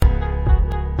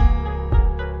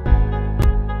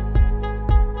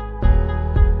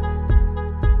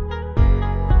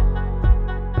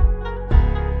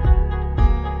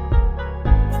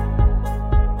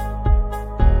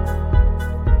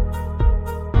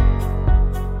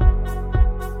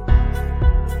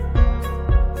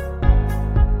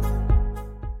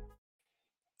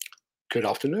Good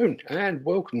afternoon, and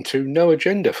welcome to No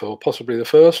Agenda for possibly the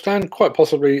first and quite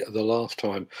possibly the last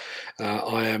time.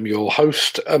 I am your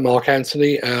host, Mark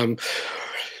Anthony.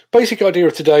 Basic idea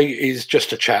of today is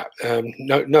just a chat.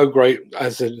 No great,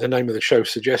 as the name of the show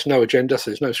suggests, no agenda.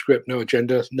 So there's no script, no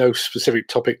agenda, no specific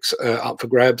topics up for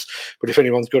grabs. But if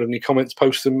anyone's got any comments,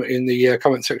 post them in the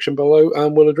comment section below,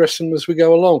 and we'll address them as we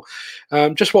go along.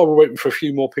 Just while we're waiting for a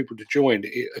few more people to join,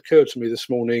 it occurred to me this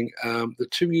morning that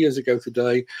 2 years ago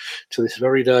today, to this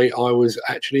very day, I was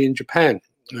actually in Japan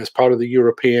as part of the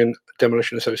European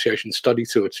Demolition Association study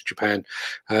tour to Japan.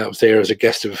 I was there as a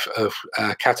guest of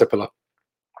Caterpillar.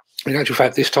 In actual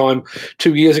fact, this time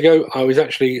 2 years ago, I was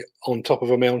actually on top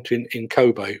of a mountain in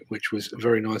Kobe, which was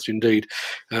very nice indeed.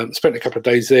 Spent a couple of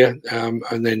days there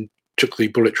and then took the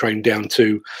bullet train down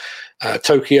to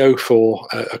Tokyo for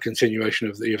a continuation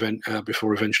of the event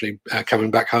before eventually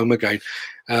coming back home again.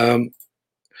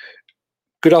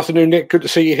 Good afternoon, Nick. Good to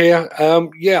see you here.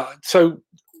 So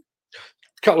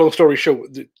cut a long story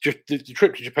short, the trip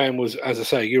to Japan was, as I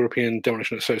say, European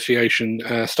Demolition Association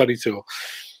study tour.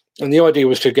 And the idea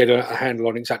was to get a handle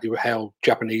on exactly how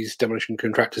Japanese demolition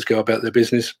contractors go about their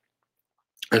business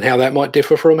and how that might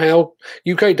differ from how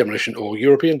UK demolition or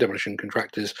European demolition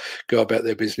contractors go about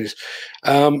their business.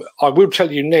 I will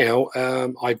tell you now,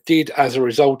 I did, as a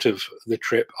result of the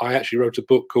trip, I actually wrote a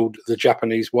book called The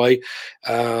Japanese Way.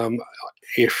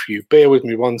 If you bear with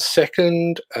me 1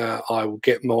 second, I will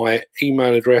get my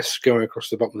email address going across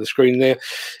the bottom of the screen there.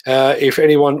 If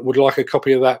anyone would like a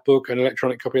copy of that book, an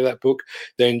electronic copy of that book,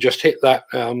 then just hit that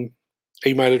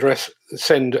email address,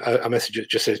 send a message that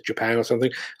just says Japan or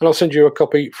something, and I'll send you a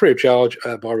copy free of charge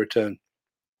by return.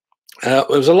 There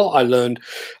was a lot I learned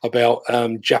about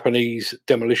Japanese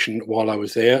demolition while I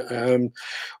was there.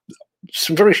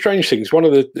 Some very strange things. One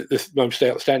of the most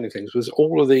outstanding things was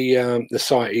all of the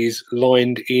site is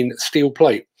lined in steel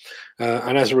plate,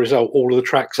 and as a result, all of the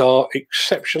tracks are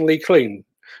exceptionally clean.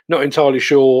 Not entirely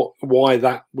sure why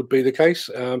that would be the case.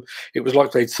 It was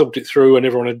like they'd thumped it through and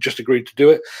everyone had just agreed to do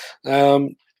it.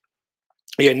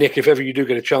 Nick, if ever you do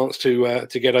get a chance to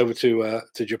get over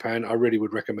to Japan, I really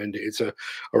would recommend it. It's a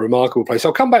remarkable place.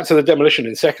 I'll come back to the demolition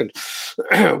in a second.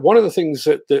 One of the things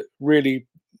that really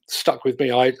stuck with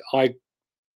me, I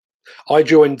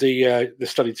joined the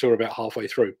study tour about halfway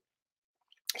through.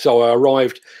 So I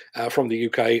arrived from the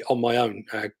UK on my own,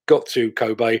 got to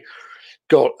Kobe,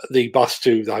 got the bus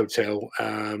to the hotel,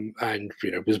 and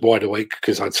was wide awake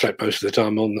because I'd slept most of the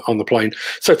time on the plane.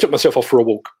 So I took myself off for a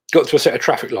walk. Got to a set of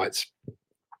traffic lights.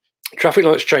 Traffic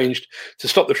lights changed to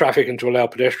stop the traffic and to allow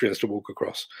pedestrians to walk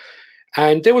across.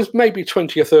 And there was maybe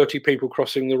 20 or 30 people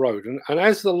crossing the road. And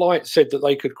as the light said that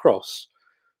they could cross,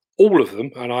 all of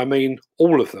them, and I mean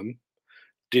all of them,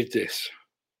 did this.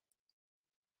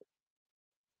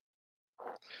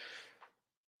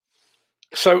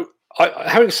 So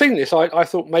having seen this, I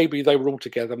thought maybe they were all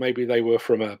together. Maybe they were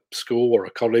from a school or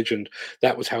a college, and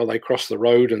that was how they crossed the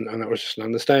road, and that was just an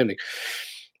understanding.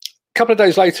 A couple of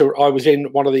days later, I was in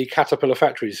one of the Caterpillar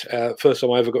factories. First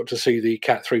time I ever got to see the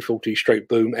Cat 340 straight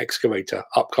boom excavator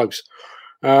up close.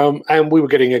 And we were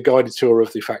getting a guided tour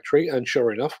of the factory, and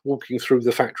sure enough, walking through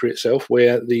the factory itself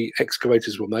where the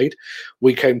excavators were made,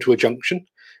 we came to a junction,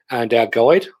 and our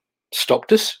guide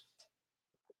stopped us.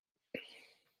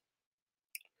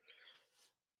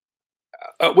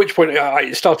 At which point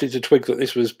I started to twig that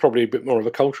this was probably a bit more of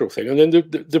a cultural thing. And then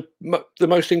the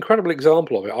most incredible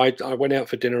example of it, I went out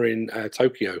for dinner in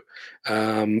Tokyo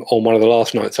on one of the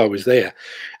last nights I was there.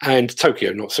 And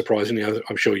Tokyo, not surprisingly,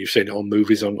 I'm sure you've seen it on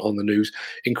movies, on the news,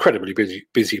 incredibly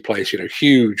busy place,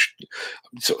 huge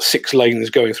sort of 6 lanes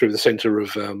going through the center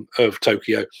of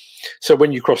Tokyo. So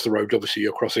when you cross the road, obviously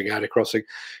you're crossing at a crossing.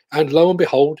 And lo and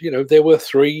behold, there were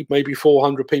 300, maybe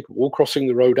 400 people all crossing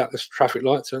the road at the traffic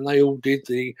lights, and they all did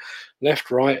the left,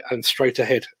 right, and straight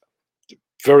ahead.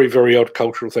 Very, very odd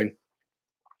cultural thing.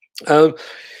 Going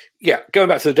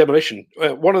back to the demolition,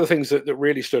 one of the things that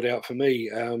really stood out for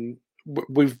me,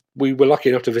 we were lucky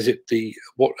enough to visit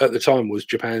what at the time was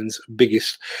Japan's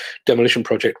biggest demolition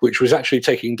project, which was actually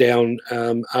taking down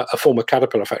a former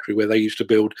Caterpillar factory where they used to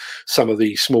build some of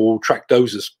the small track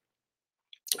dozers.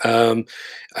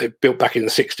 Built back in the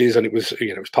 60s, and it was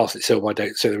past its sell by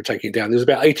date, so they were taking it down. There's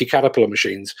about 80 Caterpillar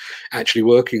machines actually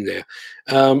working there.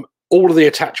 All of the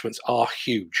attachments are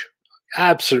huge,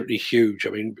 absolutely huge.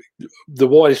 I mean, the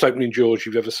widest opening jaws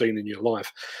you've ever seen in your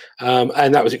life.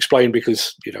 And that was explained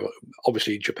because,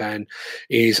 obviously Japan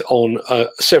is on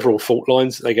several fault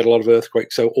lines. They get a lot of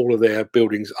earthquakes, so all of their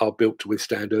buildings are built to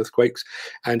withstand earthquakes.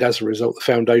 And as a result, the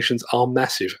foundations are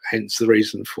massive, hence the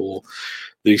reason for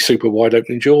the super wide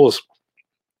opening jaws.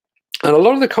 And a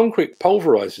lot of the concrete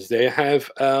pulverizers there have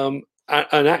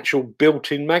an actual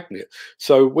built-in magnet.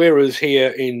 So whereas here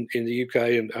in the UK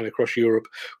and across Europe,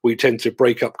 we tend to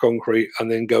break up concrete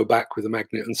and then go back with a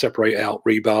magnet and separate out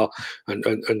rebar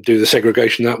and do the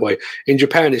segregation that way. In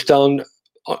Japan, it's done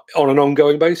on an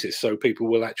ongoing basis. So people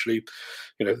will actually,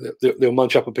 they'll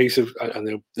munch up a piece of,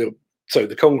 and so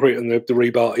the concrete and the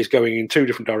rebar is going in two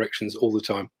different directions all the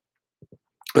time.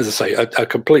 As I say, a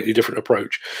completely different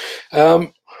approach.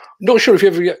 Not sure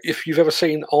if you've ever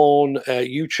seen on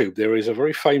YouTube, there is a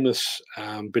very famous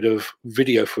bit of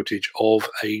video footage of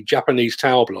a Japanese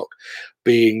tower block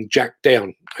being jacked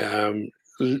down.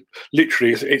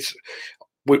 Literally,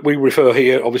 we refer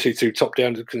here obviously to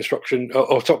top-down construction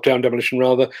or top-down demolition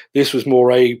rather. This was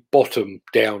more a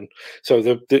bottom-down, so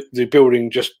the building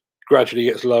just gradually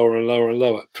gets lower and lower and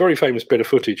lower. Very famous bit of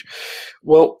footage.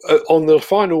 Well, on the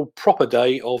final proper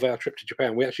day of our trip to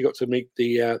Japan, we actually got to meet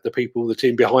the people, the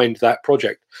team behind that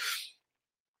project.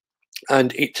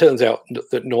 And it turns out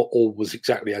that not all was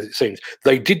exactly as it seems.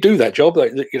 They did do that job,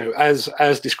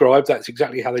 as described. That's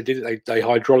exactly how they did it. They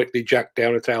hydraulically jacked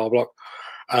down a tower block.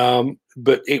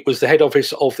 But it was the head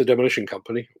office of the demolition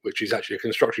company, which is actually a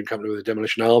construction company with a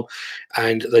demolition arm,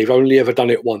 and they've only ever done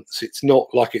it once. It's not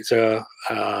like it's a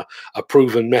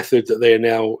proven method that they are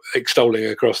now extolling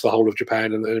across the whole of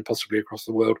Japan and possibly across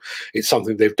the world. It's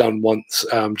something they've done once,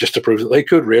 just to prove that they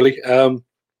could, really.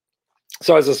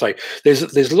 So as I say,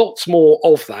 there's lots more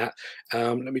of that.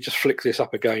 Let me just flick this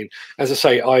up again. As I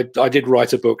say, I did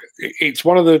write a book. It's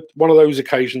one of those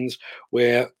occasions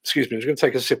where, excuse me, I'm just going to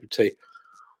take a sip of tea.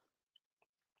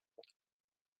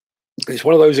 It's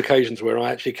one of those occasions where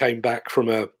I actually came back from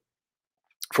an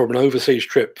overseas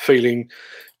trip feeling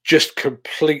just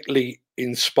completely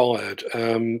inspired,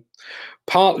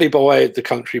 partly by the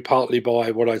country, partly by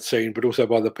what I'd seen, but also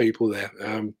by the people there.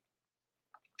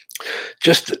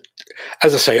 Just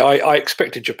as I say, I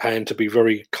expected Japan to be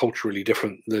very culturally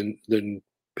different than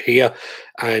here,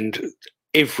 and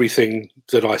everything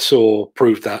that I saw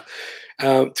proved that.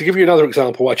 To give you another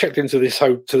example, I checked into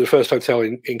the first hotel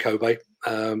in Kobe.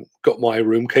 Got my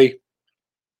room key,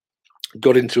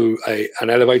 got into an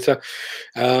elevator,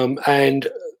 and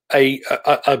a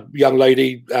young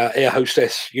lady, air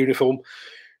hostess uniform,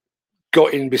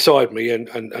 got in beside me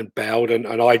and bowed, and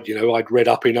I'd read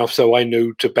up enough so I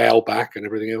knew to bow back and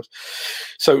everything else.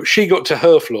 So she got to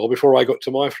her floor before I got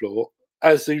to my floor.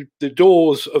 As the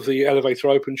doors of the elevator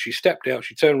opened, she stepped out,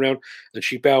 she turned around, and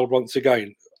she bowed once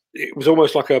again. It was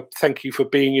almost like a thank you for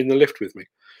being in the lift with me.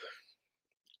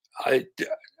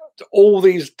 All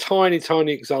these tiny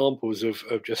examples of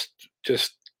just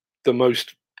the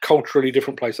most culturally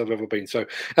different place I've ever been. So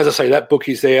as I say, that book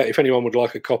is there. If anyone would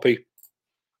like a copy,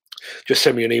 just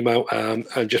send me an email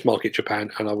and just mark it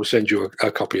Japan, and I will send you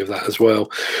a copy of that as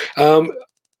well.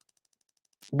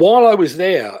 While I was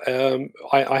there,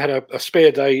 I had a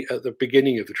spare day at the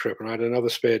beginning of the trip, and I had another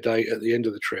spare day at the end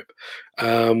of the trip.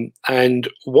 And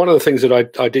one of the things that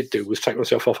I did do was take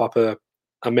myself off up a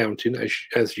mountain,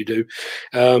 as you do.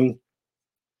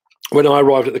 When I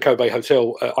arrived at the Kobe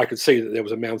hotel, I could see that there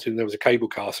was a mountain, there was a cable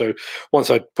car. So once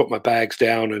I put my bags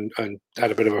down and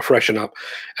had a bit of a freshen up,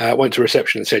 went to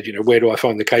reception and said, where do I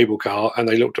find the cable car? And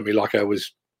they looked at me like I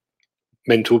was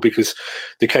mental, because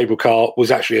the cable car was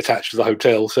actually attached to the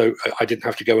hotel, so I didn't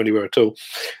have to go anywhere at all.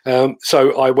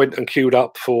 So I went and queued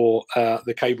up for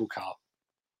the cable car,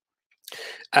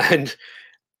 and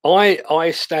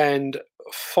I stand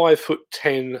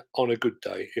 5'10" on a good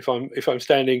day. If I'm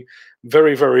standing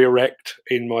very erect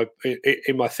in my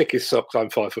thickest socks, I'm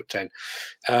 5'10".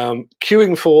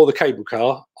 Queuing for the cable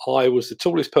car, I was the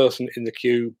tallest person in the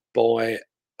queue by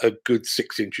a good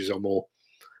 6 inches or more.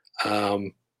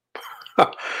 And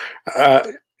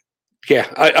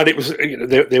it was,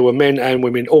 there were men and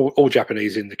women, all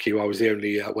Japanese in the queue. I was the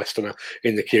only Westerner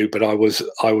in the queue, but I was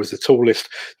the tallest.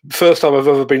 First time I've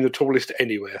ever been the tallest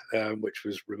anywhere, which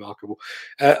was remarkable.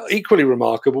 Equally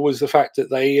remarkable was the fact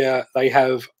that they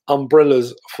have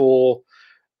umbrellas for,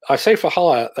 I say for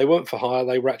hire. They weren't for hire.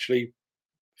 They were actually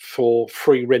for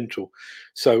free rental.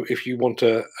 So if you want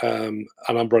an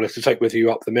umbrella to take with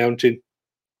you up the mountain.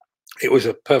 It was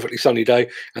a perfectly sunny day,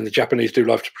 and the Japanese do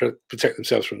love to protect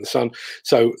themselves from the sun.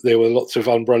 So there were lots of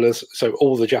umbrellas. So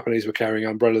all the Japanese were carrying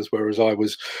umbrellas, whereas I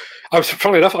was,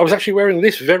 funnily enough, I was actually wearing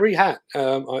this very hat.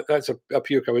 That's a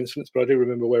pure coincidence, but I do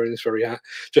remember wearing this very hat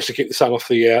just to keep the sun off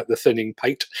the thinning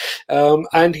paint.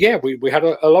 And yeah, we had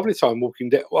a lovely time walking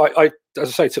down. I, as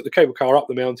I say, took the cable car up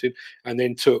the mountain and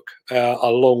then took a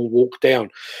long walk down.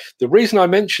 The reason I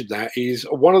mentioned that is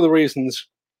one of the reasons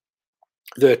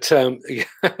that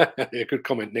yeah, good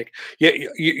comment, Nick. Yeah,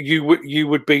 you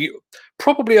would be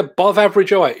probably above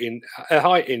average height in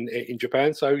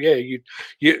Japan. So yeah,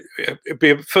 it'd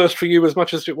be a first for you as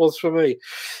much as it was for me.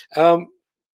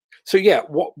 So yeah,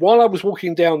 while I was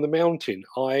walking down the mountain,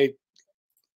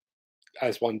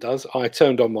 as one does, I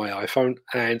turned on my iPhone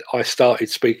and I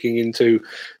started speaking into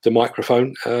the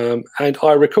microphone, and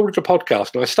I recorded a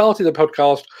podcast. And I started the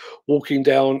podcast walking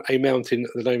down a mountain,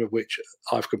 the name of which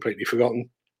I've completely forgotten.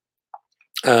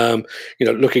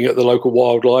 Looking at the local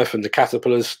wildlife and the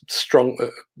caterpillars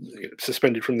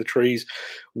suspended from the trees,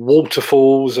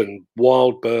 waterfalls and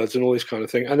wild birds and all this kind of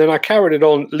thing. And then I carried it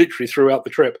on literally throughout the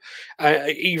trip.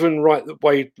 Even right the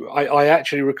way I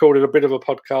actually recorded a bit of a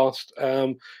podcast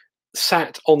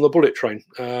sat on the bullet train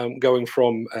going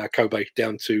from Kobe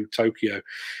down to Tokyo.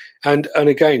 And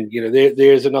again,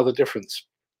 there's another difference.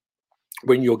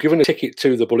 When you're given a ticket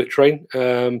to the bullet train,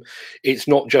 it's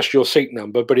not just your seat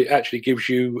number, but it actually gives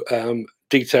you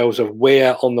details of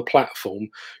where on the platform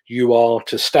you are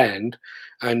to stand.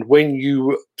 And when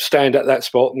you stand at that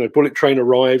spot and the bullet train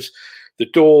arrives, the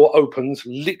door opens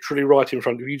literally right in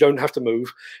front of you. You don't have to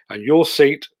move, and your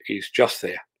seat is just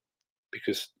there,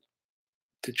 because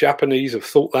the Japanese have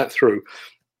thought that through.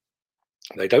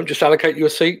 They don't just allocate you a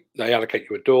seat, they allocate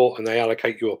you a door, and they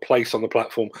allocate you a place on the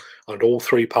platform, and all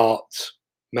three parts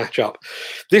match up.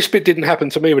 This bit didn't happen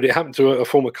to me, but it happened to a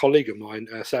former colleague of mine,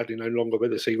 sadly no longer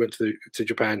with us. He went to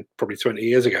Japan probably 20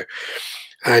 years ago,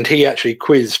 and he actually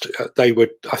quizzed. I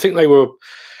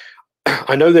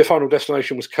know their final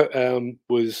destination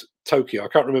was Tokyo. I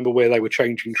can't remember where they were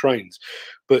changing trains,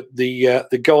 but the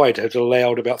guide had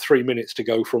allowed about 3 minutes to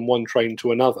go from one train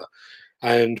to another.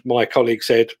 And my colleague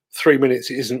said, 3 minutes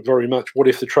isn't very much. What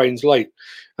if the train's late?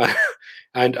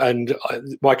 And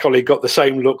my colleague got the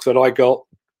same look that I got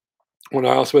when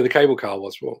I asked where the cable car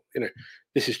was. Well,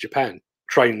 this is Japan.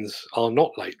 Trains are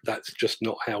not late. That's just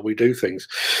not how we do things.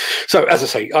 So, as I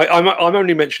say, I'm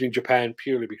only mentioning Japan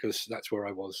purely because that's where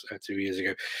I was 2 years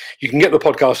ago. You can get the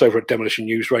podcast over at Demolition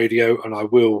News Radio, and I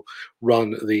will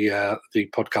run the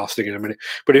podcast thing in a minute.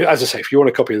 But as I say, if you want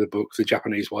a copy of the book, The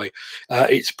Japanese Way,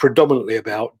 it's predominantly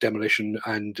about demolition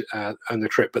and the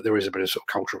trip, but there is a bit of sort of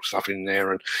cultural stuff in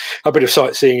there and a bit of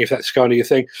sightseeing if that's kind of your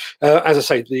thing. As I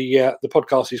say, the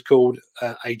podcast is called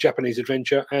A Japanese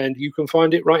Adventure, and you can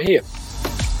find it right here.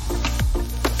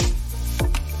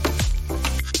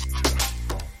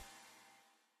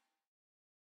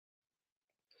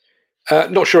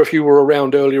 Not sure if you were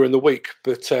around earlier in the week,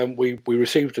 but we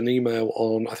received an email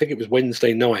on, I think it was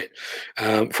Wednesday night,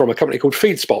 from a company called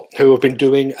FeedSpot, who have been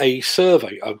doing a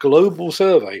survey, a global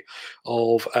survey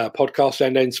of podcasts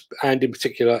and in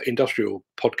particular industrial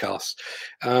podcasts.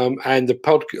 And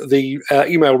the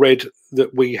email read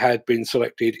that we had been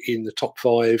selected in the top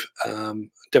 5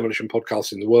 demolition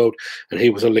podcasts in the world, and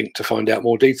here was a link to find out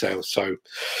more details. So,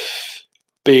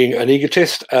 being an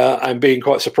egotist and being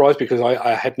quite surprised because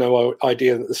I had no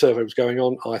idea that the survey was going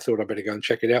on, I thought I'd better go and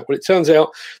check it out. Well, it turns out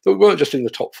that we weren't just in the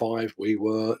top 5, we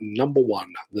were number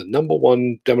 1, the number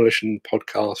 1 demolition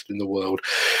podcast in the world.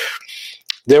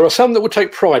 There are some that would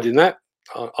take pride in that.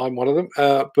 I'm one of them.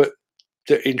 But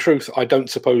in truth, I don't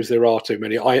suppose there are too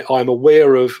many. I'm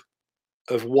aware of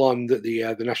one that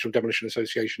the National Demolition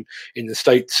Association in the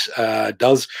States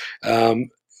does.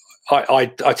 I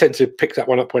tend to pick that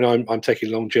one up when I'm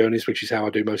taking long journeys, which is how I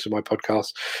do most of my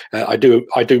podcasts. I do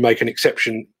make an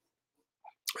exception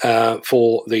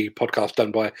for the podcast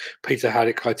done by Peter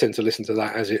Haddock. I tend to listen to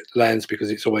that as it lands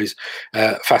because it's always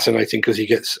fascinating because he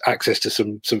gets access to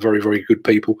some very, very good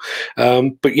people.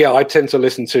 But yeah, I tend to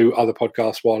listen to other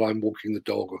podcasts while I'm walking the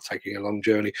dog or taking a long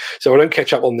journey. So I don't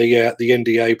catch up on the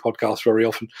NDA podcast very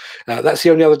often. That's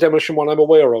the only other demolition one I'm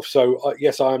aware of. So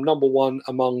yes, I am number 1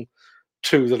 among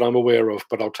 2 that I'm aware of,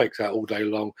 but I'll take that all day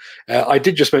long. I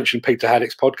did just mention Peter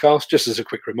Haddock's podcast, just as a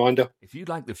quick reminder. If you'd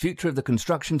like the future of the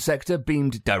construction sector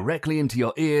beamed directly into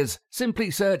your ears, simply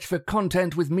search for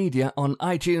Content with Media on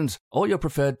iTunes or your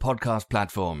preferred podcast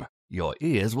platform. Your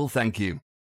ears will thank you.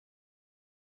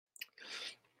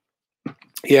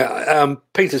 Yeah,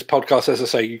 Peter's podcast, as I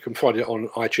say, you can find it on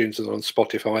iTunes and on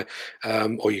Spotify,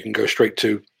 or you can go straight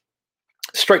to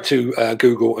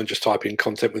Google and just type in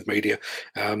Content with Media.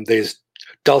 There's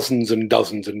dozens and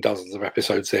dozens and dozens of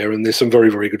episodes there, and there's some very,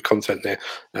 very good content there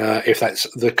if that's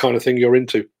the kind of thing you're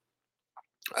into.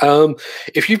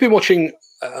 If you've been watching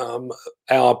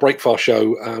our Breakfast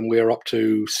show, we are up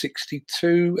to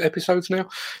 62 episodes now,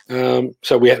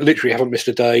 so we literally haven't missed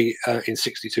a day in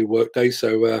 62 work days,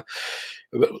 so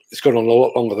it's gone on a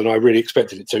lot longer than I really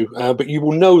expected it to. But you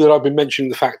will know that I've been mentioning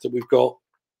the fact that we've got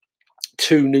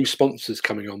 2 new sponsors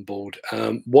coming on board.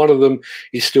 One of them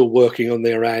is still working on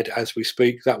their ad as we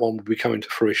speak. That one will be coming to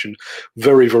fruition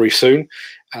very, very soon.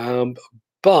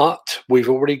 But we've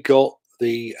already got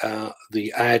the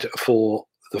ad for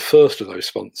the first of those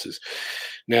sponsors.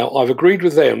 Now, I've agreed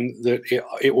with them that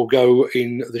it will go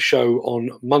in the show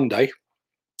on Monday.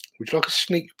 Would you like a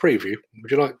sneak preview?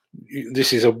 Would you like?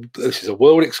 This is a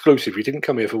world exclusive. You didn't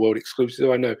come here for world exclusive,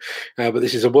 I know, but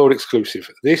this is a world exclusive.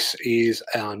 This is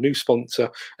our new sponsor,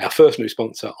 our first new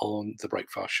sponsor on the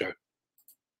Breakfast Show.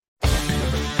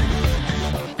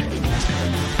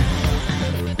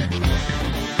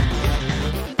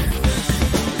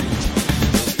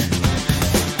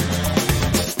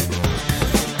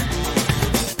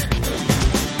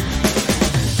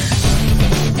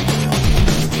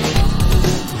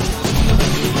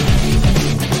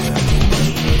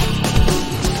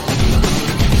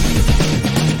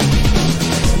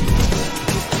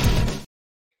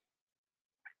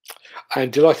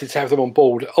 And delighted to have them on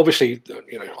board. Obviously,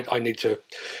 I need to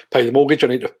pay the mortgage, I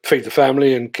need to feed the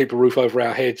family and keep a roof over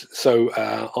our heads. So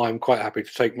I'm quite happy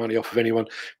to take money off of anyone,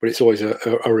 but it's always a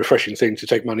refreshing thing to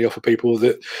take money off of people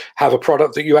that have a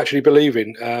product that you actually believe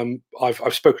in.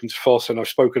 I've spoken to Foss and I've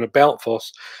spoken about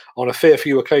Foss on a fair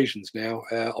few occasions now.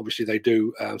 Obviously, they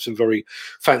do some very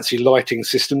fancy lighting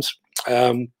systems.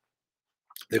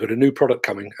 They've got a new product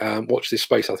coming. Watch this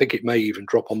space. I think it may even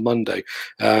drop on Monday.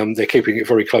 They're keeping it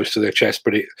very close to their chest,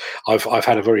 but I've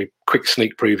had a very quick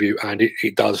sneak preview, and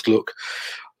it does look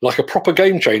like a proper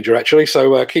game changer, actually.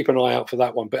 So keep an eye out for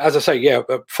that one. But as I say,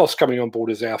 Foss coming on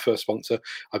board as our first sponsor.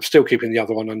 I'm still keeping the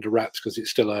other one under wraps because it's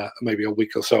still maybe a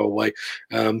week or so away.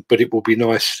 But it will be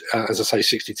nice, as I say,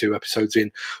 62 episodes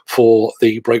in, for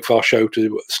the Breakfast Show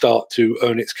to start to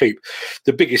earn its keep.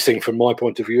 The biggest thing from my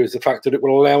point of view is the fact that it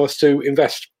will allow us to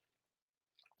invest.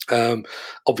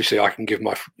 Obviously, I can give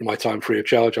my time free of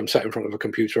charge. I'm sat in front of a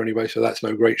computer anyway, so that's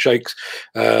no great shakes.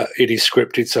 It is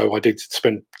scripted, so I did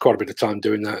spend quite a bit of time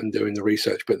doing that and doing the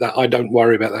research, but that I don't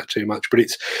worry about that too much. But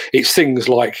it's things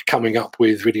like coming up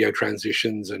with video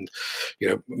transitions and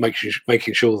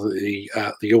making sure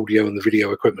that the audio and the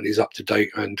video equipment is up to date.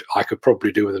 And I could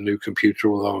probably do with a new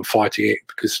computer, although I'm fighting it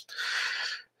because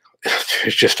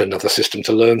it's just another system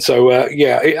to learn. So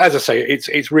as I say,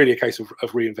 it's really a case of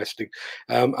reinvesting,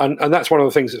 and that's one of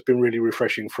the things that's been really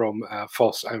refreshing from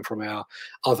Foss and from our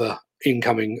other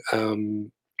incoming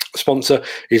sponsor,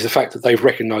 is the fact that they've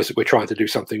recognised that we're trying to do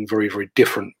something very, very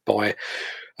different by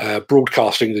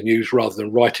broadcasting the news rather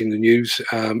than writing the news,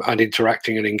 and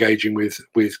interacting and engaging with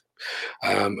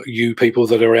you people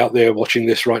that are out there watching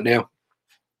this right now.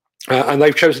 And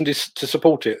they've chosen to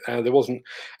support it. There wasn't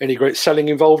any great selling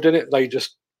involved in it. They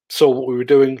just saw what we were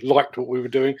doing, liked what we were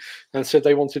doing, and said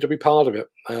they wanted to be part of it.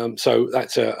 So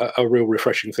that's a real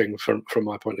refreshing thing from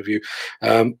my point of view.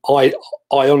 I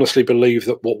honestly believe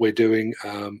that what we're doing,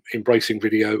 embracing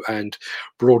video and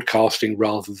broadcasting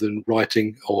rather than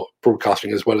writing, or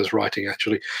broadcasting as well as writing,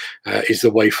 actually, is the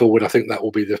way forward. I think that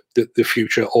will be the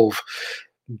future of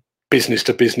business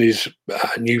to business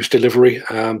news delivery,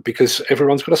 because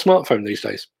everyone's got a smartphone these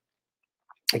days.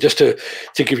 Just to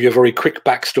give you a very quick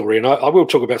backstory, and I will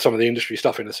talk about some of the industry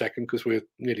stuff in a second because we're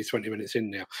nearly 20 minutes in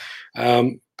now.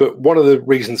 But one of the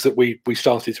reasons that we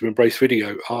started to embrace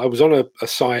video, I was on a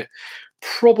site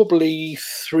probably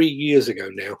 3 years ago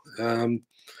now,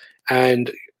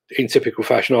 and in typical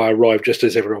fashion, I arrived just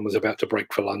as everyone was about to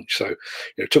break for lunch. So,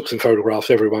 took some photographs.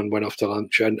 Everyone went off to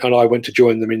lunch, and I went to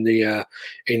join them in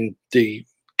the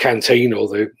canteen, or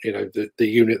the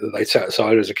unit that they set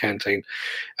aside as a canteen.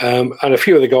 And a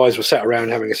few of the guys were sat around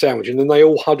having a sandwich, and then they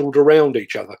all huddled around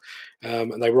each other,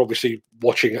 and they were obviously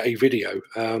watching a video.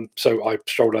 So I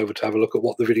strolled over to have a look at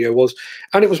what the video was,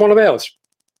 and it was one of ours,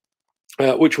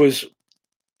 which was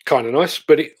kind of nice.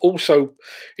 But it also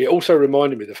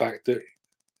reminded me of the fact that,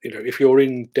 if you're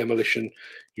in demolition,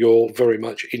 you're very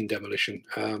much in demolition.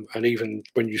 And even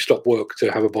when you stop work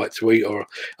to have a bite to eat or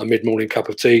a mid-morning cup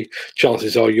of tea,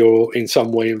 chances are you're in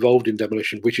some way involved in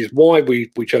demolition, which is why we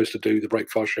chose to do the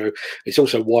Breakfast Show. It's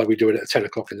also why we do it at 10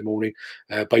 o'clock in the morning,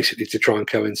 basically to try and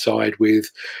coincide with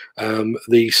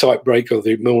the site break, or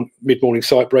the mid-morning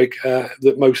site break,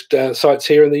 that most sites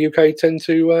here in the UK tend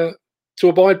to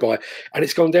abide by. And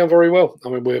it's gone down very well. I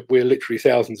mean, we're literally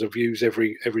thousands of views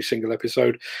every single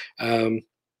episode.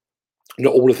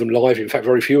 Not all of them live, in fact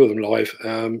very few of them live.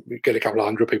 We get a couple of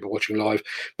hundred people watching live,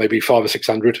 maybe 500 or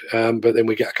 600, but then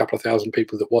we get a couple of thousand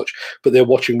people that watch, but they're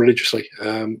watching religiously.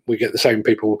 We get the same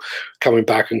people coming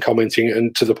back and commenting,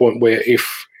 and to the point where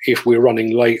if we're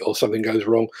running late or something goes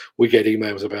wrong, we get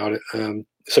emails about it.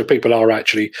 So people are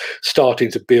actually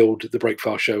starting to build the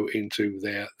Breakfast Show into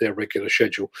their regular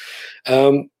schedule.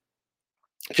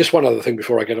 just one other thing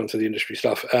before I get onto the industry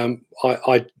stuff.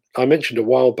 I mentioned a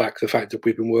while back the fact that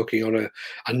we've been working on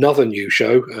another new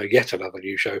show, yet another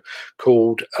new show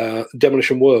called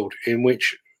Demolition World, in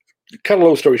which, cut a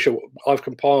long story short, I've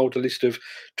compiled a list of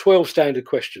 12 standard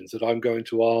questions that I'm going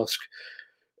to ask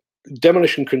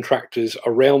demolition contractors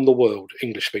around the world,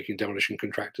 English-speaking demolition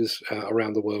contractors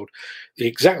around the world, the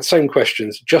exact same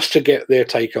questions, just to get their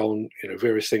take on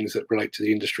various things that relate to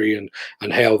the industry and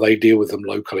how they deal with them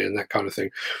locally and that kind of thing.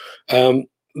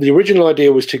 The original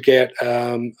idea was to get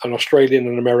an Australian,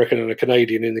 an American, and a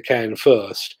Canadian in the can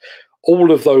first.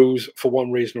 All of those, for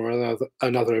one reason or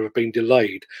another, have been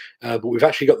delayed. But we've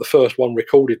actually got the first one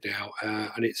recorded now,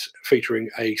 and it's featuring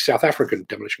a South African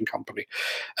demolition company.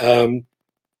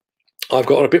 I've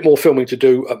got a bit more filming to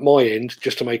do at my end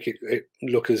just to make it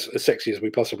look as sexy as we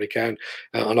possibly can,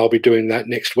 and I'll be doing that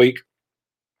next week.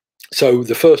 So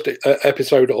the first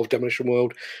episode of Demolition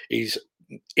World is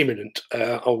imminent.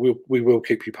 We will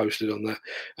keep you posted on that.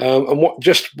 And what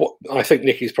I think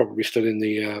Nikki's probably still in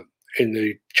the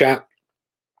chat.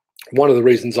 One of the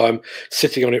reasons I'm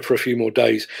sitting on it for a few more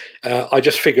days, I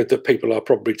just figured that people are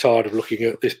probably tired of looking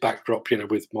at this backdrop,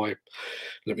 with my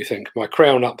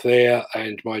crown up there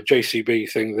and my JCB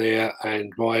thing there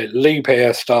and my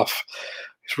Liebherr stuff.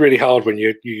 It's really hard when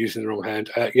you're using the wrong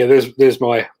hand. There's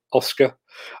my Oscar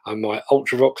and my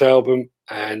Ultravox album,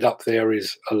 and up there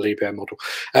is a Liebherr model.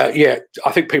 I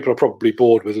think people are probably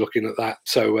bored with looking at that,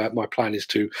 so my plan is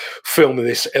to film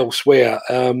this elsewhere,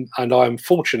 and I'm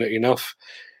fortunate enough.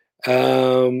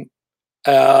 Is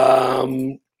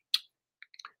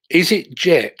it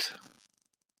Jet?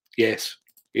 Yes,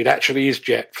 it actually is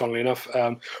Jet. Funnily enough,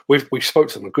 we spoke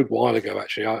to them a good while ago.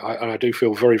 Actually, I do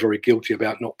feel very, very guilty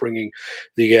about not bringing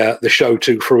the show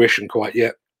to fruition quite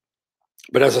yet.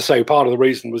 But as I say, part of the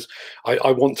reason was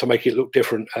I want to make it look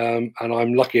different, and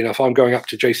I'm lucky enough. I'm going up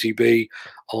to JCB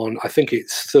on, I think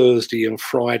it's Thursday and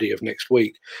Friday of next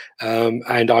week,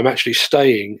 and I'm actually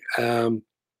staying.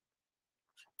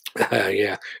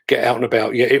 Get out and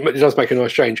about. Yeah, it does make a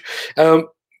nice change. So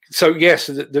yes,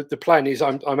 the plan is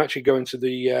I'm actually going to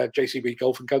the JCB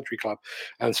Golf and Country Club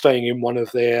and staying in one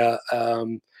of their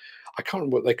I can't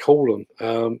remember what they call them.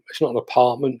 It's not an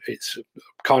apartment; it's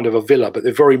kind of a villa, but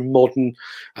they're very modern.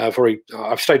 I've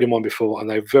stayed in one before, and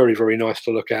they're very, very nice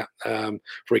to look at.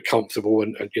 Very comfortable,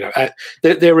 and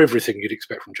they're everything you'd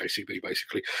expect from JCB,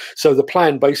 basically. So the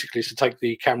plan basically is to take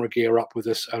the camera gear up with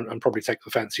us, and probably take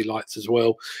the fancy lights as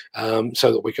well,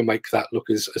 so that we can make that look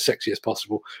as sexy as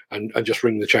possible, and just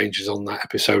ring the changes on that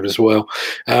episode as well.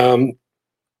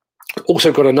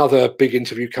 Also got another big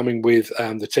interview coming with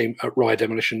the team at Rye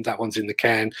Demolition. That one's in the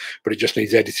can, but it just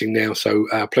needs editing now, so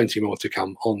plenty more to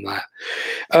come on that.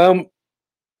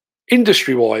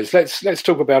 Industry-wise, let's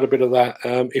talk about a bit of that.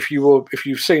 If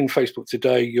you've seen Facebook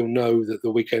today, you'll know that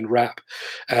the Weekend Wrap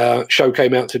show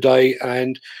came out today,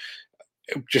 and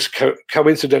just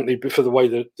coincidentally, for the way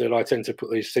that I tend to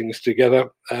put these things together,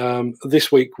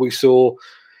 this week we saw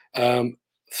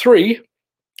three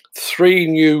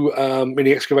new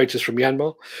mini excavators from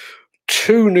Yanmar,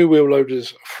 2 new wheel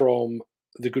loaders from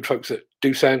the good folks at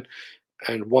Doosan,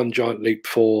 and 1 giant leap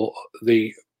for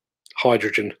the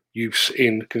hydrogen use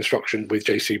in construction with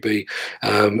JCB.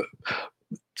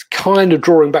 Kind of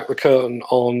drawing back the curtain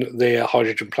on their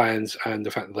hydrogen plans and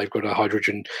the fact that they've got a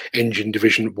hydrogen engine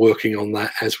division working on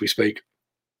that as we speak.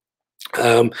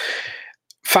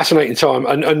 Fascinating time,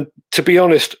 and to be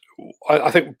honest, I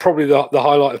think probably the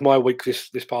highlight of my week this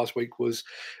past week was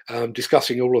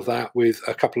discussing all of that with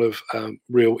a couple of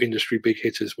real industry big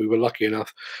hitters. We were lucky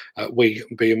enough, we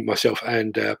being myself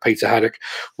and Peter Haddock,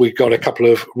 we got a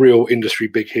couple of real industry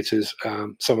big hitters,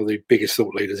 some of the biggest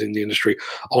thought leaders in the industry,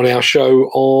 on our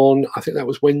show on, I think that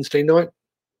was Wednesday night.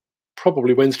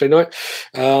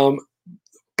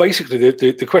 Basically,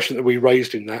 the question that we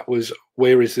raised in that was,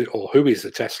 who is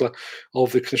the Tesla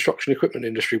of the construction equipment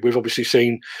industry? We've obviously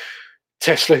seen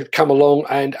Tesla come along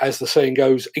and, as the saying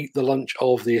goes, eat the lunch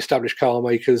of the established car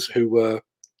makers who were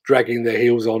dragging their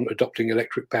heels on adopting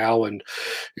electric power and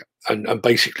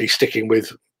basically sticking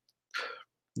with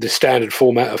the standard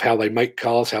format of how they make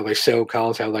cars, how they sell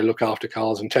cars, how they look after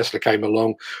cars. And Tesla came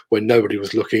along when nobody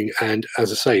was looking and,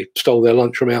 as I say, stole their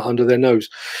lunch from out under their nose.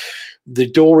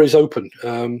 The door is open.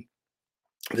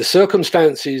 The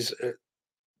circumstances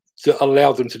that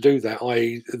allowed them to do that,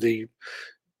 i.e. the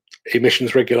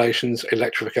emissions regulations,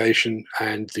 electrification,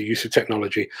 and the use of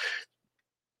technology,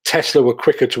 Tesla were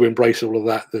quicker to embrace all of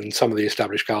that than some of the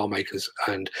established car makers,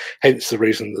 and hence the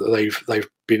reason that they've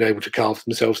been able to carve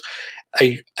themselves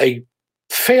a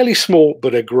fairly small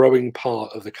but a growing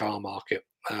part of the car market.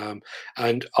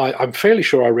 And I'm fairly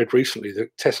sure I read recently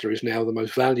that Tesla is now the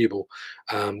most valuable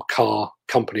car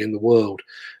company in the world,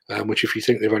 which, if you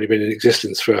think they've only been in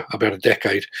existence for about a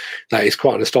decade, that is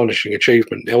quite an astonishing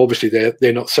achievement. Now, obviously,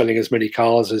 they're not selling as many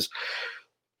cars as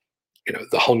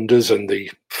the Hondas and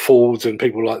the Fords and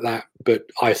people like that, but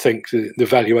I think the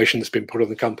valuation that's been put on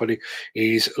the company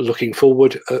is looking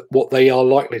forward at what they are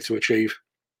likely to achieve.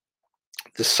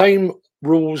 The same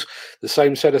rules, the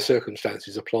same set of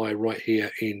circumstances apply right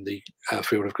here in the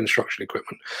field of construction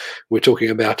equipment. We're talking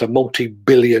about a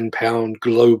multi-billion-pound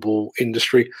global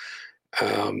industry.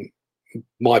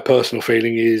 My personal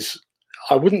feeling is,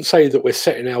 I wouldn't say that we're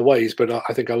set in our ways, but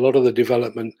I think a lot of the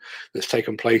development that's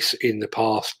taken place in the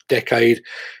past decade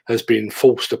has been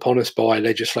forced upon us by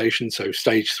legislation. So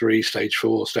stage 3, stage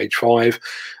 4, stage 5,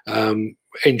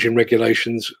 engine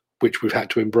regulations, which we've had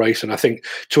to embrace. And I think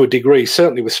to a degree,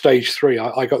 certainly with stage 3,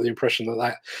 I got the impression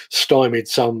that stymied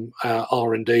some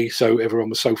R&D. So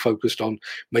everyone was so focused on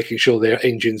making sure their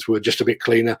engines were just a bit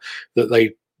cleaner that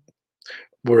they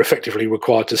were effectively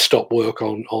required to stop work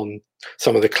on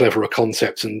some of the cleverer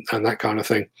concepts and that kind of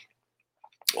thing.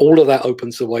 All of that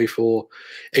opens the way for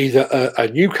either a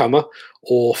newcomer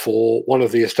or for one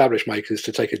of the established makers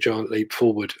to take a giant leap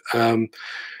forward.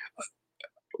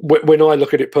 When I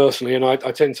look at it personally, and I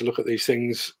tend to look at these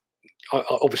things,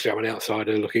 obviously I'm an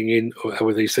outsider looking in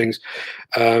with these things,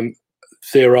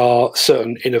 there are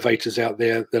certain innovators out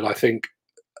there that I think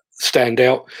stand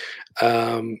out.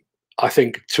 I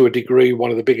think to a degree, one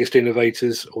of the biggest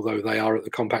innovators, although they are at the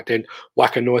compact end,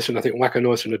 Wacker Neuson. I think Wacker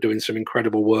Neuson are doing some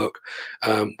incredible work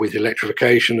with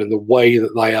electrification and the way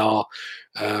that they are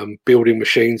building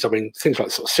machines. I mean, things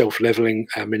like sort of self-leveling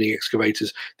mini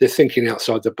excavators. They're thinking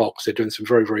outside the box. They're doing some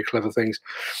very, very clever things.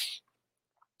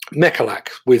 Mechalak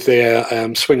with their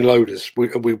swing loaders.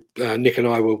 Nick and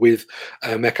I were with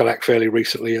Mechalak fairly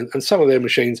recently, and some of their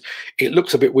machines, it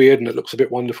looks a bit weird and it looks a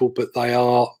bit wonderful, but they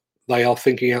are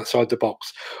thinking outside the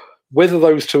box. Whether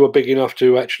those two are big enough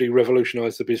to actually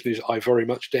revolutionize the business, I very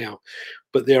much doubt.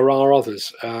 But there are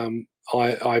others.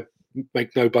 I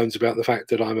make no bones about the fact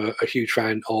that I'm a huge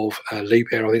fan of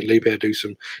Liebherr. I think Liebherr do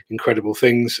some incredible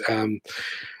things.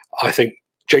 I think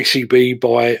JCB,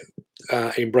 by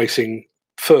embracing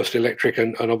first electric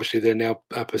and obviously they're now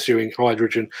pursuing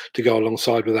hydrogen to go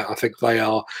alongside with that, I think they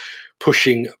are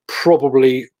pushing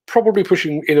probably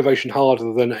pushing innovation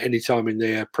harder than at any time in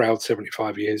their proud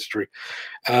 75-year history.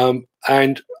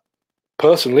 And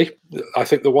personally, I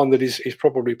think the one that is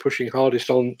probably pushing hardest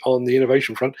on the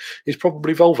innovation front is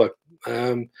probably Volvo.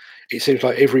 It seems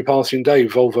like every passing day,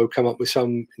 Volvo come up with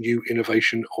some new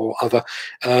innovation or other.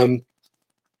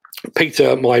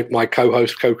 Peter, my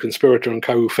co-host, co-conspirator and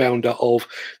co-founder of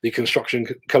the Construction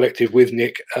Collective with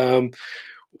Nick,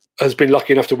 has been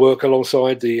lucky enough to work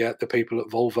alongside the people at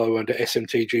Volvo and at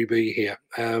SMTGB here.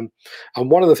 And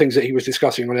one of the things that he was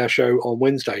discussing on our show on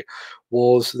Wednesday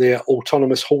was their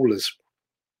autonomous haulers.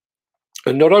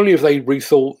 And not only have they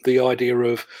rethought the idea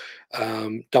of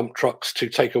dump trucks to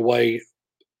take away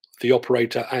the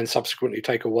operator and subsequently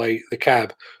take away the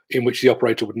cab in which the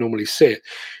operator would normally sit,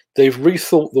 they've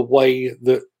rethought the way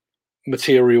that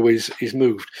material is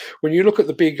moved. When you look at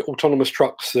the big autonomous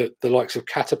trucks that the likes of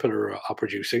Caterpillar are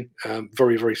producing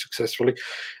very, very successfully,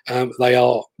 they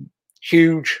are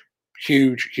huge,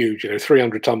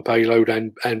 300-ton payload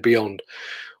and beyond.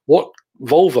 What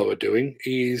Volvo are doing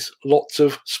is lots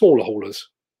of smaller haulers.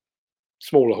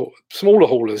 Smaller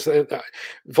haulers.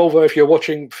 Volvo, if you're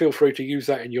watching, feel free to use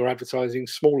that in your advertising.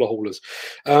 Smaller haulers.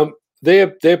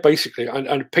 They're basically,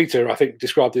 and Peter, I think,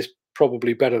 described this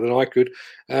probably better than I could.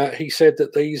 He said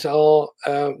that these are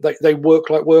they work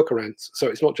like worker ants. So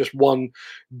it's not just one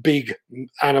big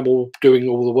animal doing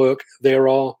all the work. There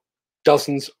are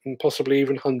dozens and possibly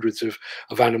even hundreds of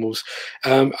animals.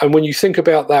 And when you think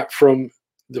about that from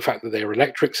the fact that they're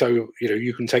electric, so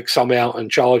you can take some out and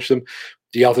charge them.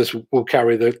 The others will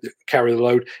carry the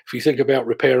load. If you think about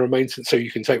repair and maintenance, so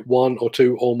you can take one or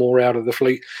two or more out of the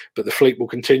fleet, but the fleet will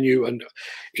continue. And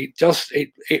it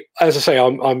as I say,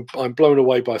 I'm blown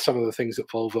away by some of the things that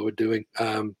Volvo are doing.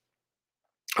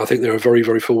 I think they're a very,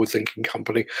 very forward-thinking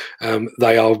company.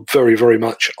 They are very, very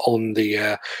much on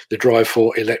the drive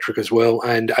for electric as well.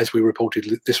 And as we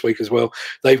reported this week as well,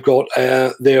 they've got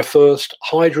their first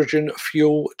hydrogen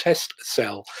fuel test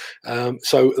cell.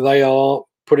 So they are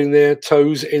putting their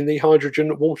toes in the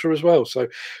hydrogen water as well. So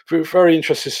we're very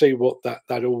interested to see what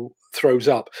that all throws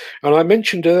up. And I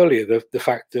mentioned earlier the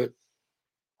fact that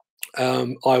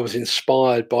I was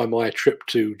inspired by my trip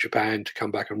to Japan to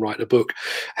come back and write a book.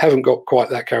 Haven't got quite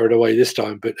that carried away this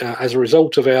time, but as a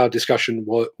result of our discussion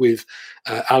with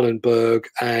Alan Berg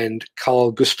and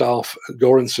Carl Gustav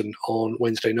Göransson on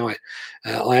Wednesday night,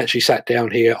 I actually sat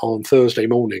down here on Thursday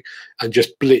morning and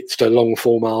just blitzed a long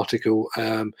form article,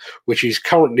 which is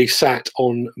currently sat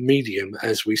on Medium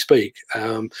as we speak.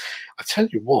 I tell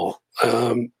you what.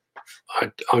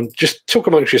 I'm just talk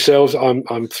amongst yourselves.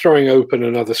 I'm throwing open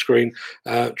another screen,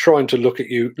 trying to look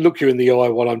you in the eye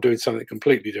while I'm doing something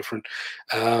completely different.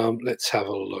 Let's have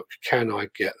a look. Can I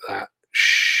get that?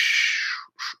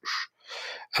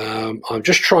 I'm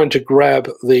just trying to grab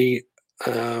the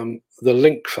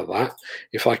link for that.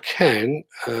 If I can,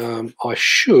 I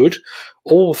should,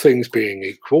 all things being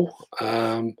equal.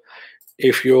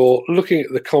 If you're looking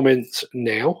at the comments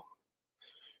now,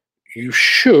 you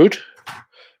should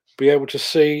be able to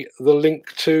see the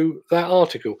link to that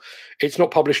article. It's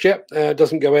not published yet. It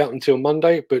doesn't go out until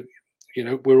Monday, but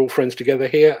we're all friends together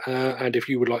here, and if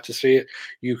you would like to see it,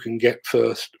 you can get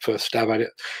first stab at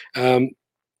it.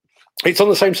 It's on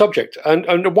the same subject,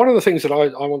 and one of the things that I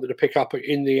wanted to pick up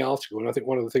in the article, and I think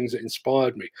one of the things that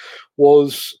inspired me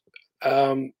was,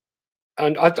 and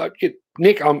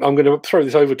Nick, I'm going to throw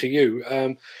this over to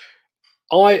you.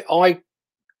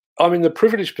 I'm in the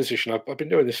privileged position. I've been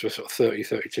doing this for sort of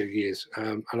 32 years,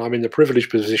 and I'm in the privileged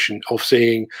position of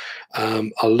seeing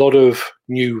a lot of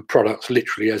new products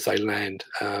literally as they land.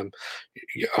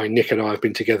 Nick and I have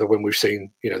been together when we've seen,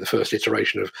 the first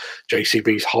iteration of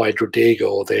JCB's Hydra Dig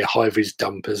or their High-Vis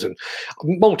dumpers and a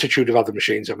multitude of other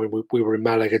machines. I mean, we were in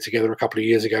Malaga together a couple of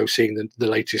years ago seeing the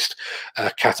latest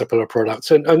Caterpillar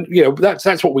products, and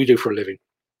that's what we do for a living.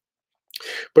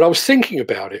 But I was thinking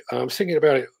about it. I was thinking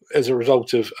about it as a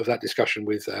result of that discussion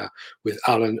with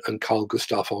Alan and Carl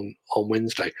Gustav on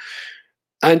Wednesday.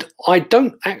 And I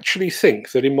don't actually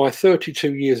think that in my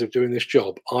 32 years of doing this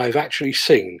job, I've actually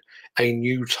seen a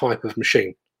new type of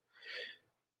machine.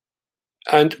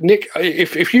 And Nick,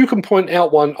 if you can point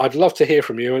out one, I'd love to hear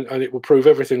from you, and it will prove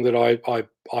everything that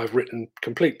I've written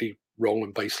completely wrong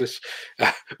and baseless,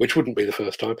 which wouldn't be the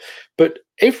first time. But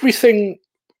everything.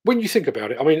 When you think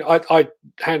about it, I mean, I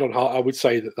hand on heart, I would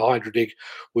say that the Hydra Dig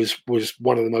was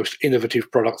one of the most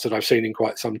innovative products that I've seen in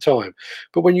quite some time.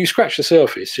 But when you scratch the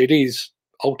surface, it is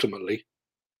ultimately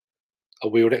a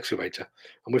wheeled excavator,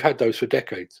 and we've had those for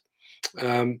decades.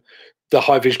 The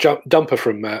High-Vis dumper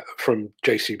from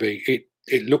JCB,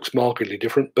 it looks markedly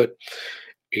different, but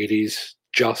it is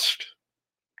just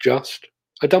a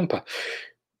dumper.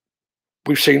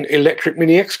 We've seen electric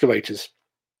mini excavators.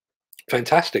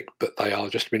 Fantastic, but they are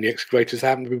just mini excavators that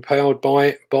happen to be powered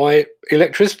by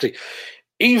electricity.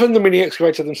 Even the mini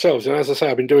excavator themselves, and as I say,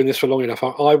 I've been doing this for long enough.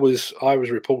 I was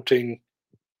reporting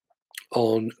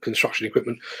on construction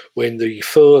equipment when the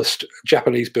first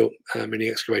Japanese-built mini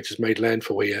excavators made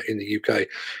landfall here in the UK,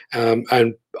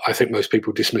 and I think most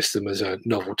people dismissed them as a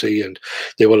novelty, and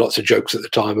there were lots of jokes at the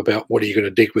time about what are you going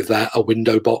to dig with that, a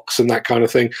window box and that kind of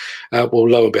thing. Well,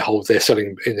 lo and behold, they're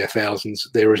selling in their thousands.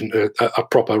 There isn't a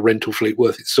proper rental fleet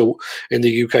worth its salt in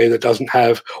the UK that doesn't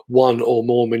have one or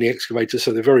more mini excavators,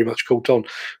 so they're very much caught on.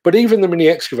 But even the mini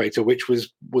excavator, which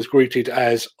was greeted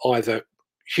as either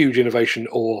huge innovation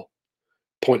or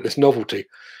pointless novelty,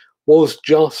 was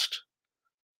just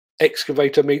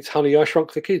excavator meets Honey, I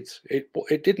Shrunk the Kids.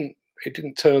 It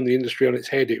didn't turn the industry on its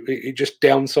head. It just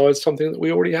downsized something that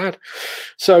we already had.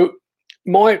 So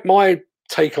my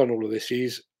take on all of this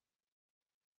is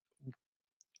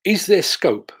there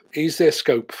scope? Is there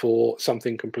scope for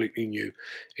something completely new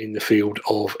in the field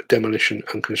of demolition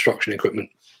and construction equipment?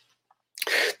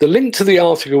 The link to the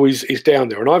article is down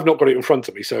there, and I've not got it in front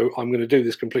of me, so I'm going to do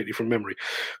this completely from memory.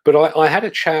 But I had a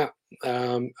chat,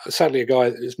 sadly a guy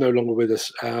that is no longer with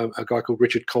us, a guy called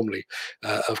Richard Comley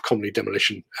of Comley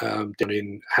Demolition down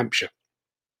in Hampshire.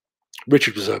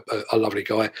 Richard was a lovely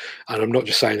guy, and I'm not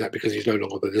just saying that because he's no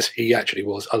longer with us. He actually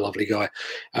was a lovely guy.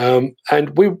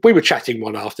 And we were chatting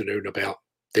one afternoon about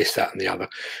this, that, and the other.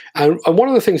 And one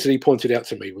of the things that he pointed out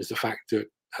to me was the fact that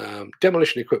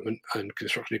demolition equipment and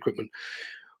construction equipment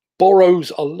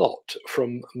borrows a lot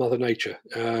from Mother Nature,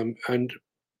 and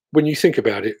when you think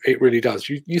about it, it really does.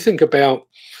 You think about,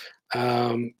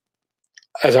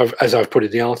 as I've put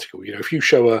in the article, if you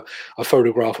show a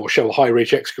photograph or show a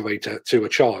high-reach excavator to a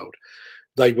child,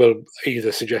 they will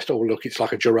either suggest, "Oh, look, it's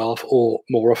like a giraffe," or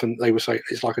more often they will say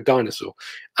it's like a dinosaur,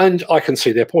 and I can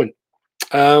see their point.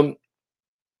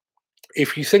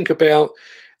 If you think about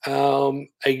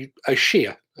a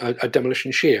shear, a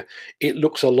demolition shear, it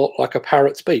looks a lot like a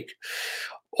parrot's beak.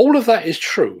 All of that is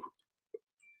true,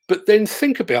 but then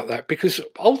think about that, because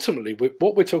ultimately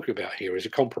what we're talking about here is a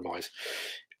compromise.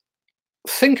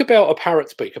 think about a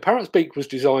parrot's beak. A parrot's beak was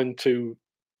designed to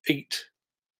eat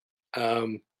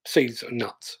seeds and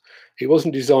nuts. It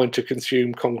wasn't designed to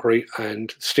consume concrete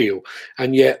and steel,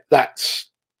 and yet that's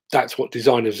what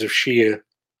designers of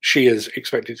shears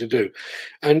expected to do.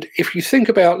 And if you think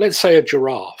about, let's say, a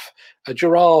giraffe,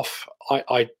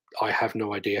 I have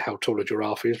no idea how tall a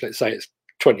giraffe is. Let's say it's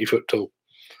 20 foot tall.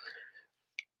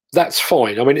 That's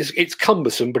fine. I mean, it's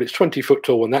cumbersome, but it's 20 foot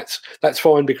tall, and that's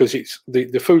fine because it's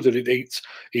the food that it eats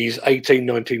is 18,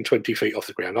 19, 20 feet off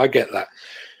the ground. I get that.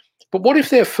 But what if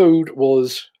their food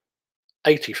was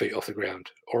 80 feet off the ground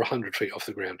or 100 feet off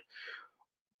the ground?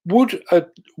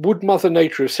 Would Mother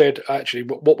Nature have said, actually,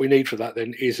 what we need for that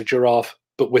then is a giraffe,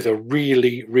 but with a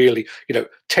really, really,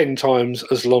 10 times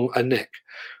as long a neck?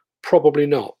 Probably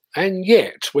not. And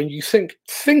yet, when you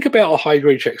think about a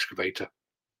high-reach excavator,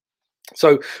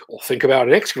 or think about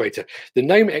an excavator. The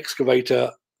name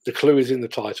excavator, the clue is in the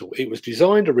title. It was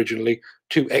designed originally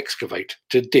to excavate,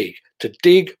 to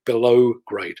dig below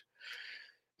grade.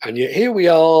 And yet here we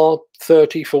are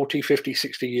 30, 40, 50,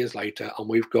 60 years later, and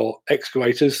we've got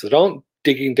excavators that aren't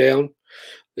digging down.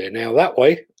 They're now that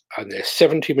way, and they're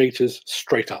 70 meters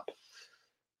straight up.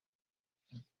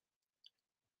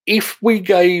 If we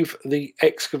gave the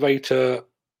excavator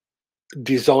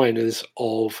designers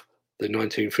of the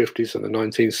 1950s and the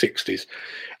 1960s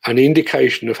an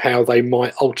indication of how they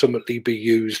might ultimately be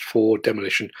used for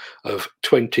demolition of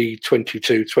 20,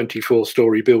 22,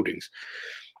 24-story buildings,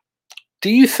 do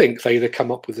you think they'd have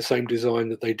come up with the same design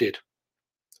that they did?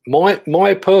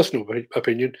 My personal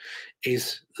opinion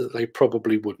is that they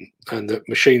probably wouldn't, and that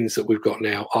machines that we've got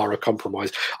now are a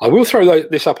compromise. I will throw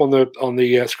this up on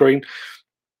the screen.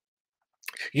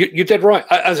 You're dead right.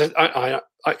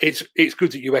 It's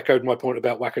good that you echoed my point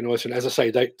about Wacker Neuson. As I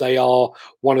say, they are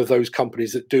one of those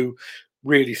companies that do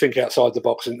really think outside the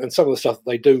box, and some of the stuff that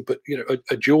they do. But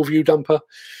a dual view dumper,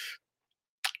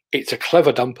 it's a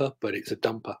clever dumper, but it's a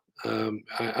dumper,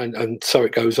 and so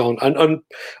it goes on, and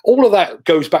all of that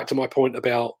goes back to my point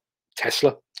about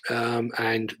Tesla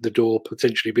and the door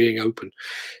potentially being open.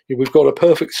 We've got a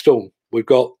perfect storm. We've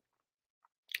got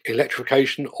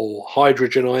electrification or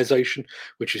hydrogenization,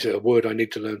 which is a word I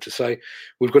need to learn to say.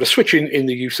 We've got a switch in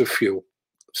the use of fuel.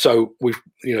 So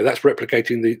that's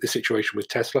replicating the situation with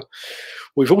Tesla.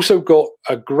 We've also got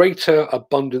a greater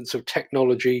abundance of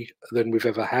technology than we've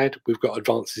ever had. We've got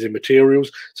advances in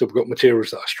materials. So we've got materials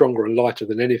that are stronger and lighter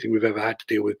than anything we've ever had to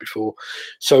deal with before.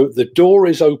 So the door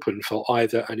is open for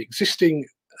either an existing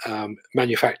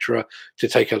manufacturer to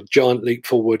take a giant leap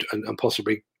forward and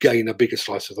possibly gain a bigger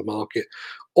slice of the market,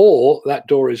 or that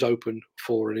door is open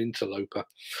for an interloper.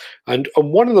 And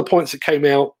one of the points that came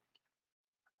out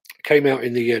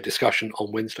in the discussion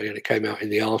on Wednesday, and it came out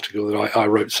in the article that I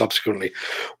wrote subsequently,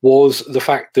 was the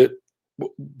fact that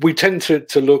we tend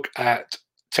to look at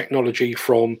technology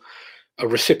from a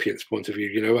recipient's point of view.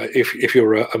 If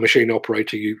you're a machine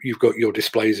operator, you've got your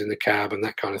displays in the cab and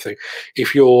that kind of thing.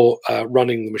 If you're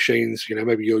running the machines,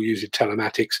 maybe you're using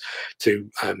telematics to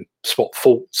spot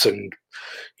faults and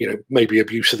maybe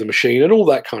abuse of the machine and all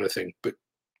that kind of thing. But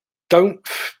don't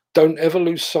ever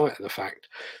lose sight of the fact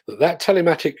that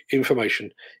telematic information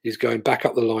is going back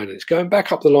up the line, and it's going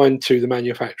back up the line to the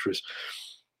manufacturers.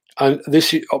 And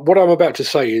this is what I'm about to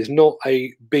say is not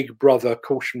a big brother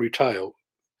cautionary tale.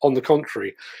 On the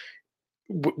contrary,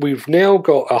 we've now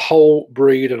got a whole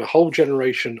breed and a whole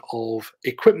generation of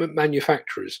equipment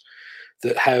manufacturers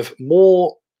that have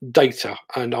more data,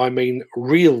 and I mean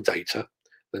real data,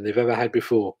 than they've ever had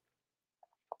before.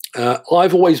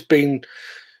 I've always been,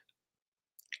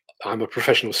 I'm a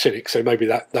professional cynic, so maybe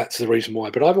that's the reason why,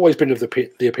 but I've always been of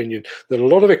the opinion that a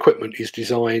lot of equipment is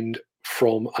designed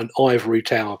from an ivory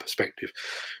tower perspective,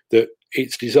 that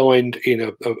it's designed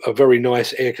in a very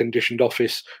nice air-conditioned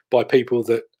office by people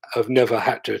that have never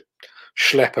had to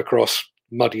schlep across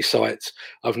muddy sites,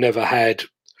 have never had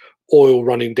oil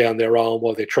running down their arm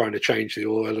while they're trying to change the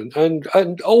oil,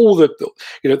 and all the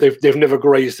they've never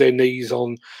grazed their knees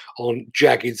on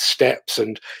jagged steps,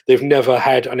 and they've never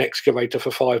had an excavator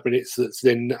for 5 minutes that's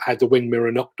then had the wind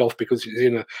mirror knocked off because it's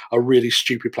in a really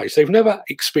stupid place. They've never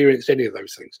experienced any of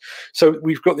those things. So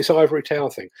we've got this ivory tower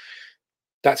thing.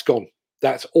 That's gone.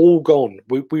 That's all gone.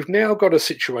 We've now got a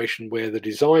situation where the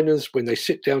designers, when they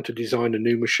sit down to design a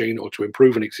new machine or to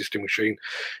improve an existing machine,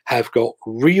 have got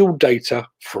real data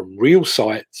from real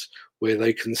sites where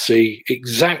they can see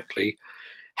exactly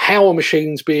how a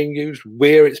machine's being used,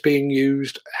 where it's being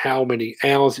used, how many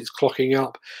hours it's clocking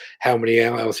up, how many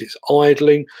hours it's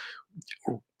idling,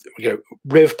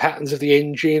 rev patterns of the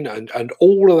engine, and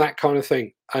all of that kind of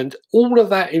thing. And all of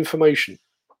that information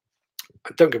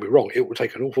don't get me wrong, it will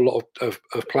take an awful lot of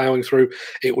ploughing through.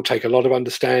 It will take a lot of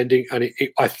understanding, and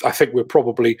I think we're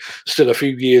probably still a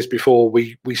few years before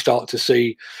we start to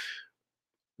see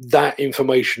that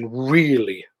information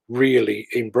really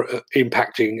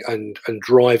impacting and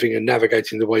driving and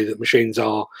navigating the way that machines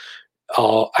are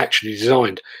actually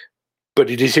designed. But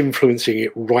it is influencing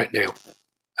it right now.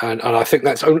 And I think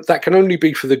that can only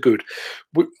be for the good.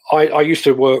 I used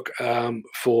to work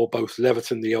for both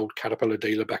Leverton, the old Caterpillar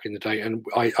dealer back in the day, and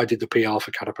I did the PR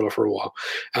for Caterpillar for a while.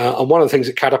 And one of the things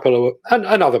that Caterpillar and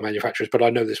other manufacturers, but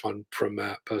I know this one from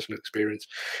personal experience,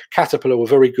 Caterpillar were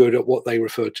very good at what they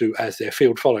referred to as their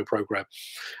field follow program.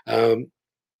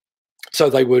 So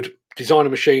they would design a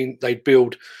machine, they'd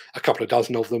build a couple of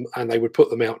dozen of them, and they would put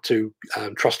them out to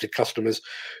trusted customers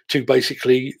to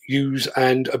basically use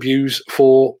and abuse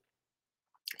for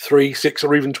 3, 6,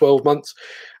 or even 12 months,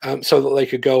 so that they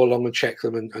could go along and check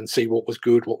them and see what was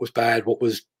good, what was bad, what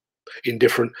was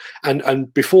indifferent.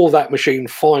 And before that machine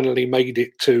finally made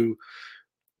it to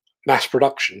mass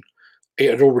production, it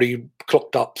had already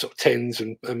clocked up sort of tens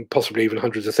and possibly even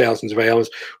hundreds of thousands of hours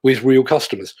with real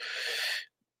customers.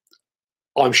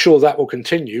 I'm sure that will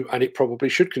continue, and it probably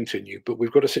should continue. But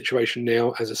we've got a situation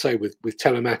now, as I say, with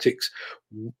telematics.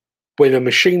 When a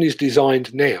machine is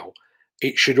designed now,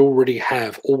 it should already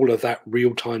have all of that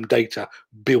real-time data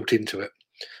built into it.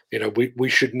 You know, we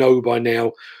should know by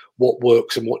now what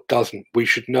works and what doesn't. We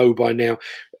should know by now,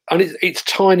 and it's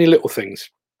tiny little things,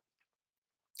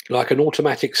 like an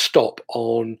automatic stop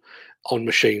on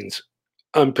machines.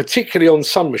 Particularly on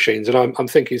some machines, and I'm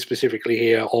thinking specifically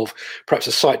here of perhaps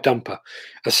a site dumper.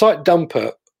 A site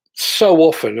dumper, so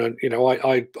often, and you know,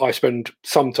 I spend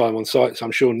some time on sites.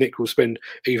 I'm sure Nick will spend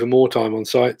even more time on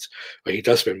sites. Well, he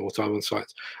does spend more time on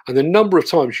sites. And the number of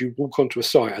times you walk onto a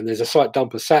site and there's a site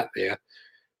dumper sat there,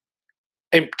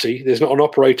 empty. There's not an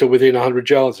operator within 100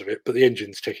 yards of it, but the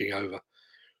engine's ticking over.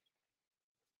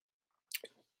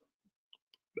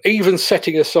 Even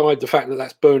setting aside the fact that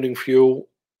that's burning fuel,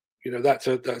 you know, that's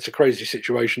a crazy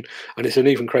situation, and it's an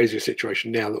even crazier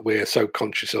situation now that we're so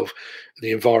conscious of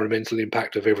the environmental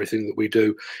impact of everything that we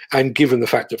do, and given the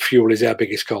fact that fuel is our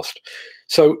biggest cost.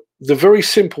 So the very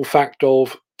simple fact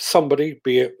of somebody,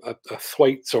 be it a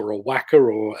Thwaites or a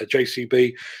Wacker or a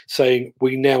JCB, saying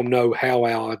we now know how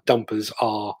our dumpers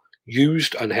are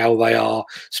used and how they are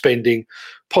spending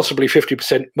possibly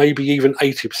 50%, maybe even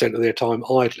 80% of their time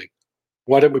idling.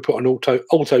 Why don't we put an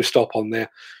auto stop on there?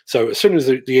 So as soon as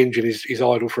the engine is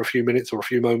idle for a few minutes or a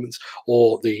few moments,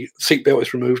 or the seatbelt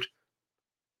is removed,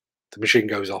 the machine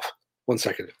goes off. 1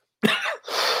 second.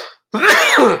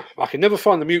 I can never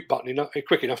find the mute button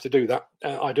quick enough to do that.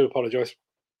 I do apologise.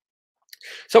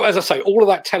 So as I say, all of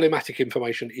that telematic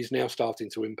information is now starting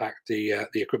to impact the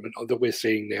equipment that we're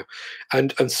seeing now,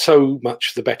 and so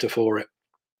much the better for it.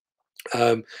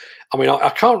 I mean, I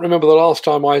can't remember the last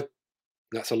time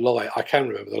that's a lie. I can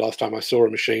remember the last time I saw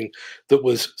a machine that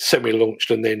was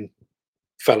semi-launched and then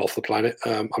fell off the planet.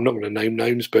 I'm not going to name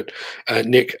names, but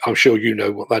Nick, I'm sure you know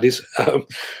what that is.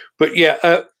 But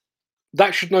yeah,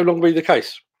 that should no longer be the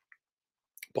case.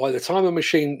 By the time a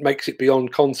machine makes it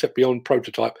beyond concept, beyond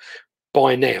prototype,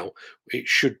 by now it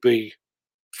should be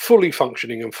fully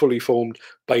functioning and fully formed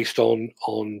based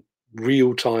on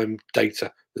real-time data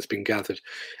that's been gathered.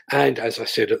 And as I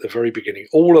said at the very beginning,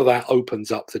 all of that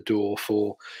opens up the door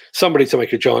for somebody to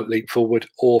make a giant leap forward,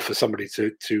 or for somebody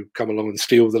to come along and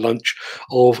steal the lunch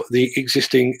of the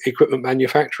existing equipment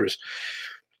manufacturers.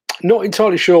 Not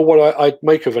entirely sure what I'd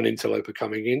make of an interloper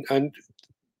coming in. And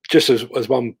just as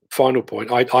one final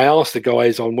point, I asked the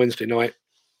guys on Wednesday night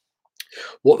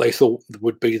what they thought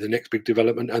would be the next big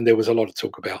development, and there was a lot of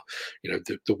talk about, you know,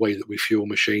 the way that we fuel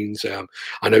machines.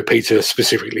 I know Peter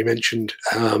specifically mentioned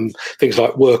things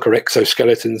like worker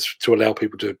exoskeletons to allow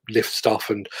people to lift stuff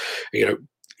and, you know,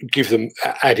 give them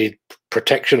added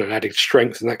protection and added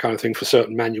strength and that kind of thing for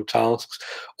certain manual tasks,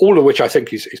 all of which I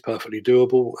think is perfectly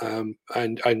doable.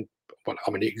 And well,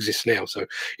 I mean, it exists now, so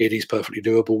it is perfectly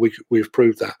doable. We've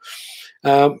proved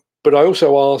that. But I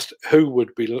also asked who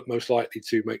would be most likely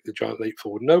to make the giant leap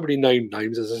forward. Nobody named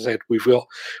names. As I said,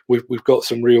 we've got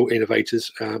some real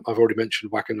innovators. I've already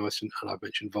mentioned Wacker Neuson and I've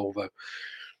mentioned Volvo.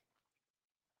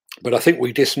 But I think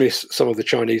we dismiss some of the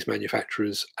Chinese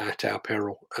manufacturers at our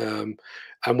peril.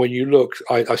 And when you look,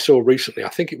 I saw recently, I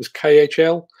think it was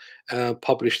KHL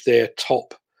published their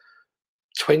top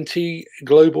 20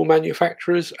 global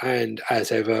manufacturers, and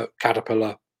as ever,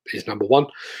 Caterpillar is number one.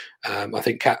 I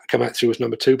think Komatsu was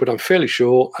number two, but I'm fairly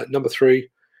sure at number three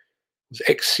was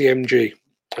XCMG.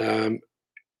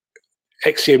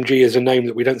 XCMG is a name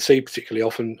that we don't see particularly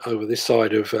often over this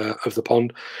side of the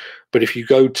pond, But if you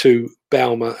go to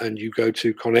Bauma and you go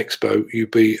to ConExpo,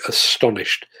 you'd be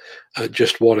astonished at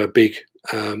just what a big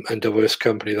and diverse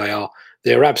company they are.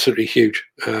 They're absolutely huge.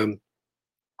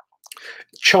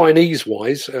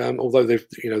 Chinese-wise, although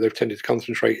they've tended to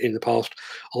concentrate in the past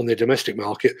on their domestic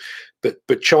market,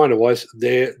 but China-wise,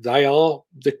 they are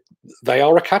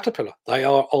a caterpillar. They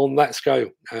are on that scale.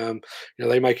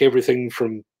 They make everything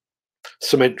from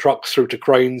cement trucks through to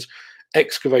cranes,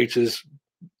 excavators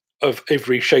of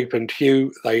every shape and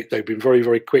hue. They've been very,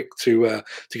 very quick to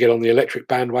get on the electric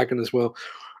bandwagon as well.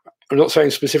 I'm not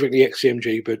saying specifically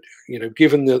XCMG, but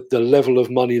given the level of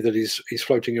money that is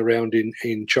floating around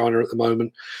in China at the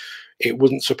moment, it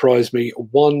wouldn't surprise me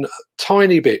one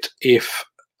tiny bit if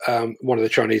one of the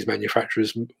Chinese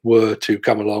manufacturers were to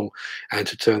come along and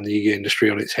to turn the industry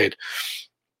on its head.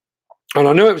 And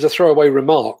I know it was a throwaway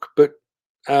remark, but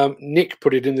Nick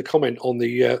put it in the comment on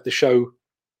the show.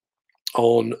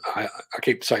 I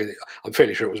keep saying it, I'm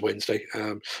fairly sure it was Wednesday,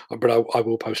 but I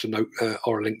will post a note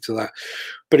or a link to that.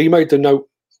 But he made the note: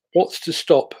 what's to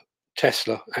stop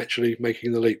Tesla actually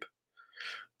making the leap?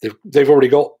 They've already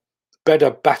got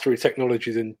better battery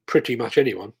technology than pretty much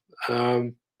anyone.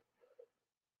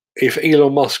 If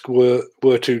Elon Musk were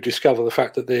to discover the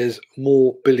fact that there's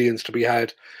more billions to be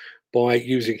had by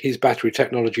using his battery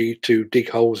technology to dig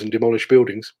holes and demolish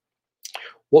buildings,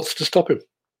 what's to stop him?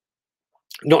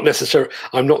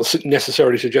 I'm not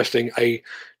necessarily suggesting a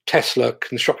Tesla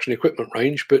construction equipment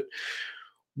range, but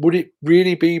would it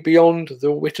really be beyond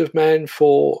the wit of man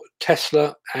for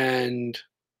Tesla and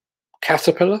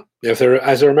Caterpillar, if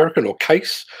they're American, or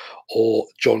Case, or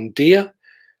John Deere,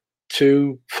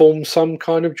 to form some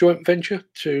kind of joint venture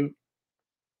to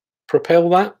propel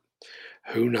that?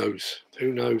 Who knows?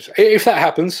 Who knows? If that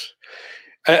happens,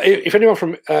 if anyone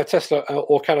from Tesla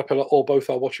or Caterpillar or both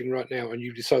are watching right now, and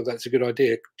you decide that's a good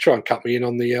idea, try and cut me in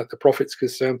on the profits,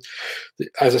 because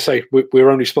as I say, we're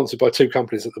only sponsored by 2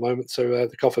 companies at the moment, so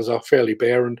the coffers are fairly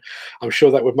bare, and I'm sure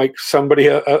that would make somebody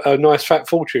a nice fat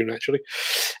fortune. Actually,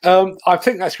 I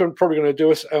think that's probably going to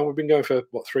do us. We've been going for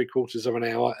 3/4 of an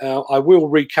hour. I will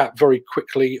recap very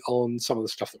quickly on some of the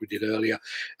stuff that we did earlier.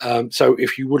 So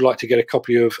if you would like to get a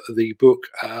copy of the book,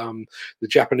 The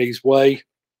Japanese Way,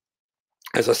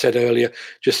 as I said earlier,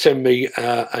 just send me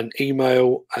an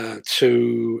email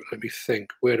to, let me think,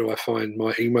 where do I find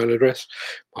my email address?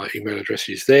 My email address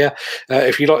is there.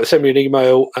 If you'd like to send me an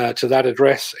email to that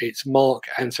address, it's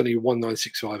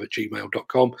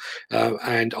markanthony1965@gmail.com,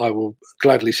 and I will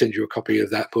gladly send you a copy of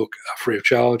that book free of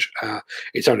charge.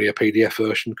 It's only a PDF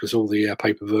version because all the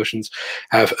paper versions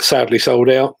have sadly sold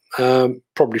out.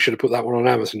 Probably should have put that one on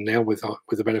Amazon now with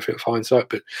the benefit of hindsight,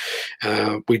 but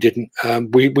we didn't.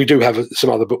 We do have some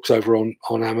other books over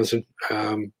on Amazon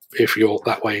if you're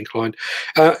that way inclined.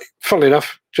 Funnily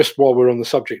enough, just while we're on the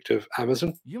subject of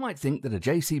Amazon, you might think that a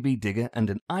JCB digger and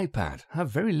an iPad have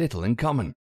very little in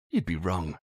common. You'd be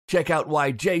wrong. Check out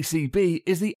why JCB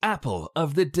is the Apple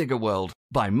of the digger world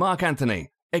by Mark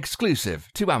Anthony, exclusive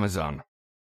to Amazon.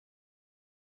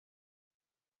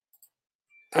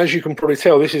 As you can probably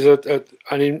tell, this is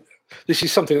this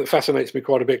is something that fascinates me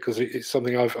quite a bit, because it's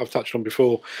something I've touched on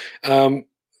before.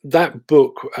 That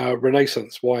book,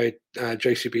 Renaissance: Why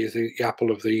JCB is the Apple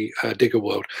of the digger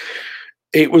world.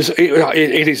 It is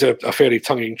a fairly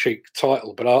tongue-in-cheek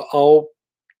title, but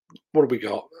what have we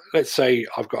got? Let's say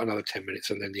I've got another 10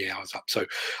 minutes and then the hour's up. So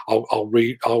I'll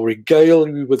regale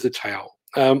you with the tale.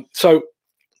 So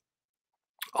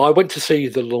I went to see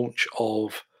the launch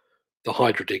of the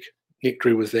Hydra Dig. Nick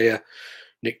Drew was there.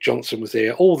 Nick Johnson was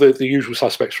there. All the usual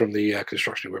suspects from the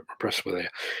construction equipment press were there.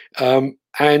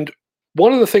 And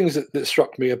one of the things that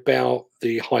struck me about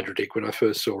the Hydra Dig when I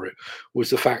first saw it was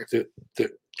the fact that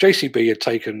JCB had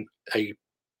taken a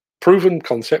proven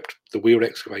concept, the wheeled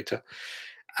excavator,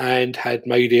 and had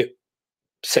made it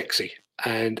sexy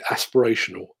and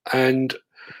aspirational and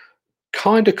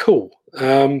kind of cool.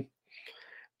 And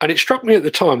it struck me at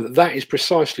the time that is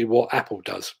precisely what Apple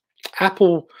does.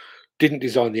 Apple didn't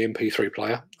design the MP3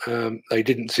 player. They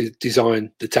didn't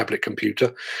design the tablet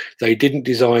computer. They didn't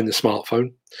design the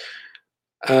smartphone.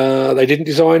 They didn't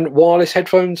design wireless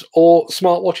headphones or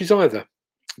smartwatches either.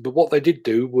 But what they did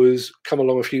do was come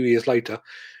along a few years later,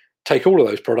 take all of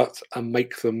those products and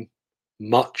make them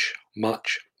much,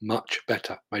 much, much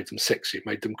better. Made them sexy,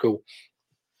 made them cool.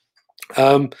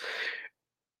 I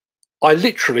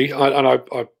literally,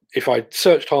 if I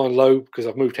searched high and low, because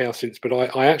I've moved house since, but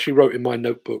I actually wrote in my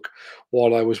notebook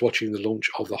while I was watching the launch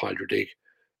of the Hydra Dig,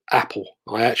 Apple.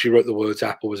 I actually wrote the words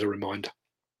Apple as a reminder.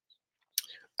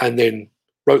 And then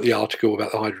wrote the article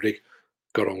about the Hydra Dig,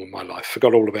 got on with my life,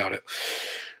 forgot all about it.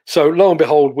 So lo and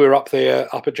behold, we're up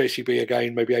there, up at JCB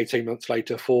again, maybe 18 months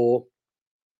later, for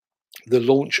the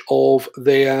launch of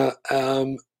their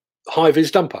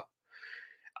high-vis dumper.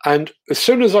 And as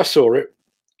soon as I saw it,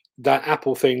 that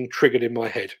Apple thing triggered in my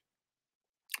head,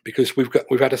 because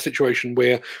we've had a situation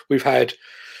where we've had,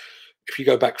 if you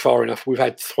go back far enough, we've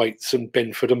had Thwaites and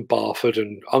Benford and Barford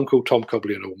and Uncle Tom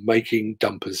Cobley and all making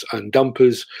dumpers, and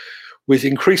dumpers with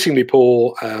increasingly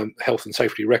poor health and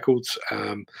safety records,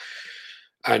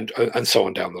 and so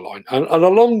on down the line. And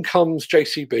along comes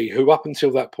JCB, who up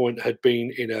until that point had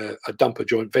been in a dumper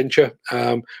joint venture,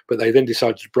 but they then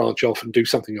decided to branch off and do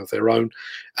something of their own.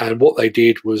 And what they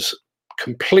did was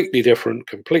completely different,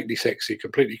 completely sexy,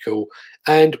 completely cool,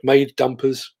 and made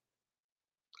dumpers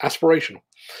aspirational.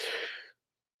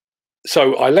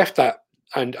 So I left that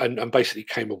and basically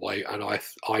came away, and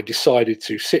I decided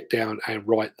to sit down and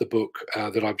write the book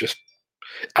that I've just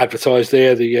advertised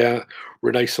there, the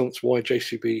Renaissance: Why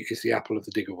JCB is the Apple of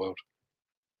the Digger World.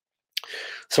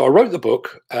 So I wrote the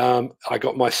book. I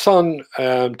got my son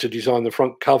to design the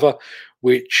front cover,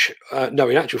 which no,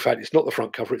 in actual fact, it's not the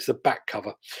front cover; it's the back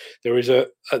cover. There is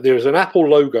an Apple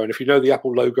logo, and if you know the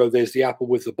Apple logo, there's the apple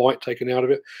with the bite taken out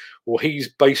of it. Well, he's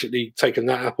basically taken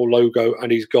that Apple logo,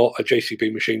 and he's got a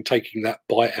JCB machine taking that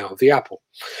bite out of the apple.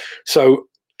 So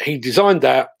he designed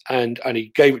that, and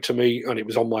he gave it to me, and it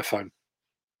was on my phone.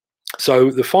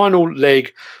 So the final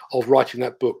leg of writing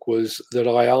that book was that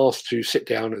I asked to sit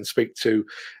down and speak to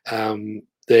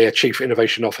their Chief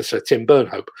Innovation Officer, Tim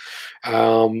Burnhope.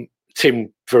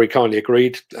 Tim very kindly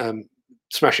agreed.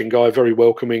 Smashing guy, very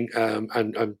welcoming,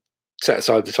 and set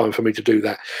aside the time for me to do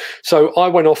that. So I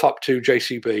went off up to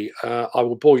JCB. I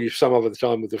will bore you some other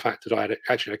time with the fact that I had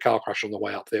actually a car crash on the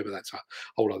way up there, but that's a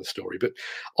whole other story. But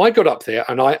I got up there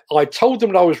and I told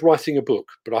them that I was writing a book,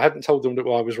 but I hadn't told them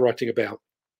what I was writing about.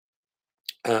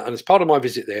 And as part of my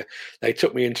visit there, they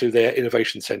took me into their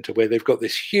innovation center, where they've got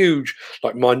this huge,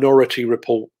 like, Minority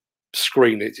Report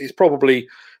screen. It's probably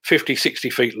 50, 60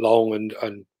 feet long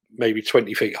and maybe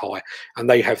 20 feet high. And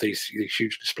they have these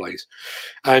huge displays.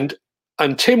 And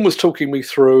Tim was talking me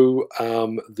through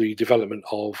the development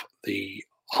of the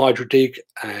HydroDig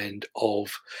and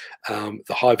of the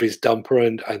high-vis dumper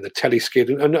and the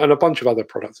Teleskid and a bunch of other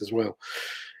products as well.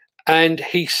 And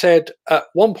he said at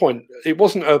one point, it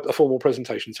wasn't a formal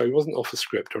presentation, so he wasn't off the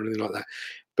script or anything like that,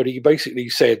 but he basically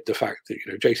said the fact that,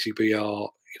 JCB are,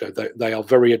 they are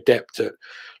very adept at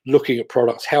looking at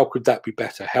products. How could that be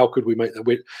better? How could we make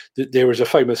that? There is a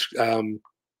famous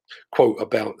quote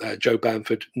about Joe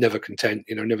Bamford: never content,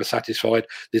 never satisfied.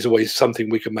 There's always something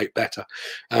we can make better.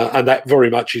 And that very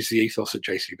much is the ethos at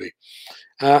JCB.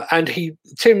 And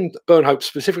Tim Burnhope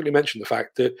specifically mentioned the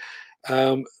fact that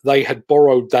they had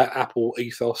borrowed that Apple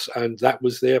ethos, and that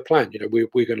was their plan. We're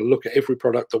going to look at every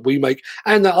product that we make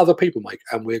and that other people make,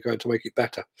 and we're going to make it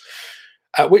better.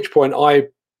 At which point I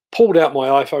pulled out my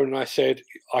iPhone and I said,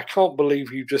 I can't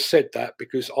believe you just said that,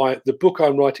 because the book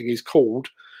I'm writing is called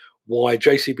Why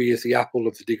JCB is the Apple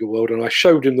of the Digger World, and I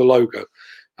showed him the logo.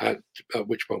 At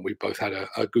which point we both had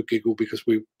a good giggle, because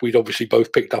we'd obviously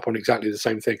both picked up on exactly the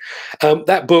same thing.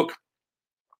 That book,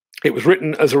 it was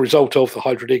written as a result of the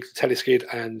HydroDig, the Teleskid,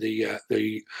 and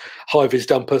the high-vis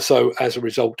dumper. So as a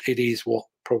result, it is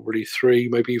probably 3,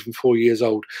 maybe even 4 years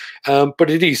old.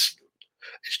 But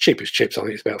it's cheap as chips. I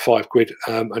think it's about £5.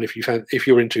 And if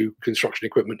you're into construction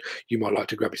equipment, you might like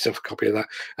to grab yourself a copy of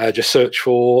that. Just search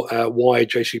for Why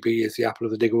JCB is the Apple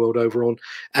of the Digger World over on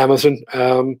Amazon.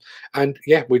 And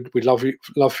yeah, we'd love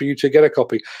for you to get a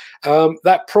copy.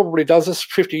 That probably does us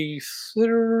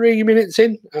 53 minutes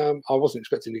in. I wasn't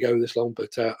expecting to go this long,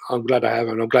 but I'm glad I have,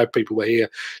 and I'm glad people were here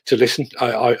to listen.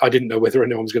 I didn't know whether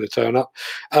anyone was going to turn up.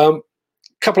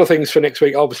 Couple of things for next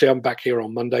week. Obviously, I'm back here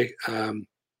on Monday.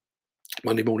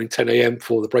 Monday morning, 10 a.m.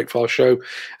 for the Breakfast Show.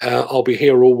 I'll be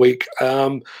here all week.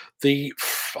 I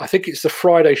think it's the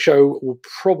Friday show will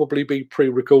probably be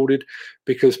pre-recorded,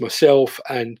 because myself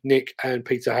and Nick and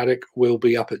Peter Haddock will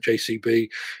be up at JCB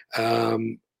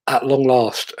at long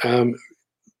last.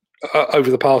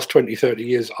 Over the past 20, 30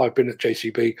 years, I've been at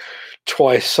JCB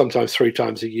twice, sometimes 3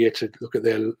 times a year, to look at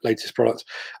their latest products.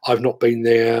 I've not been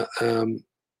there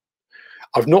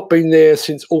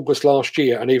since August last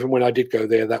year, and even when I did go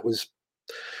there, that was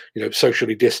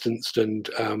socially distanced and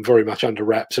very much under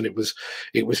wraps, and it was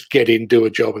get in, do a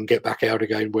job, and get back out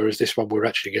again. Whereas this one, we're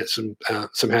actually get some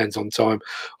hands-on time,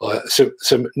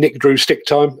 some Nick Drew stick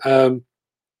time.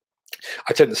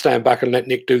 I tend to stand back and let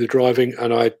Nick do the driving,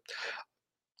 and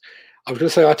I was going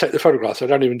to say I take the photographs. I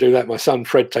don't even do that. My son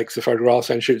Fred takes the photographs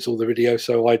and shoots all the video.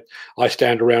 So I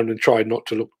stand around and try not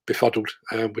to look befuddled,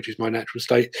 which is my natural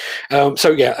state. So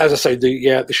yeah, as I say,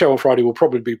 the show on Friday will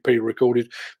probably be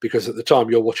pre-recorded, because at the time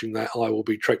you're watching that, I will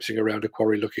be traipsing around a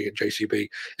quarry looking at JCB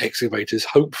excavators,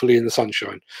 hopefully in the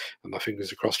sunshine, and my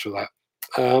fingers are crossed for that.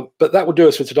 But that will do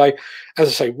us for today. As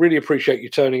I say, really appreciate you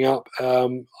turning up.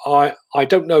 I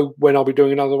don't know when I'll be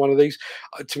doing another one of these.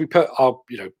 To be put,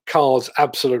 cards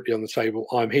absolutely on the table.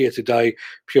 I'm here today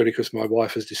purely because my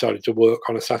wife has decided to work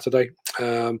on a Saturday.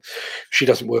 She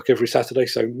doesn't work every Saturday,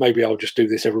 so maybe I'll just do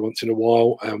this every once in a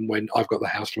while when I've got the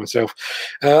house to myself.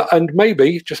 And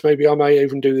maybe, just maybe, I may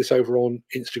even do this over on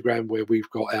Instagram, where we've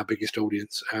got our biggest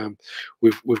audience.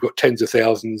 We've got tens of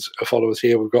thousands of followers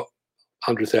here. We've got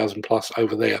 100,000 plus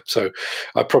over there, so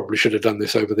I probably should have done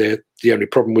this over there. The only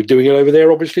problem with doing it over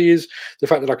there, obviously, is the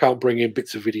fact that I can't bring in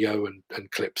bits of video and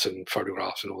clips and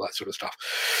photographs and all that sort of stuff.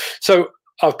 So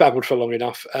I've babbled for long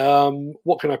enough.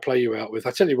 What can I play you out with? I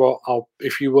tell you what,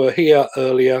 if you were here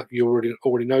earlier, you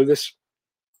already know this.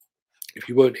 If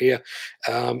you weren't here,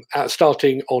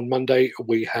 starting on Monday,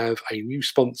 we have a new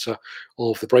sponsor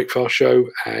of the Breakfast Show,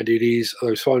 and it is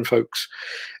those fine folks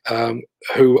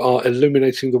who are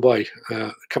illuminating the way,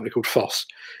 a company called Foss.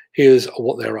 Here's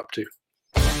what they're up to.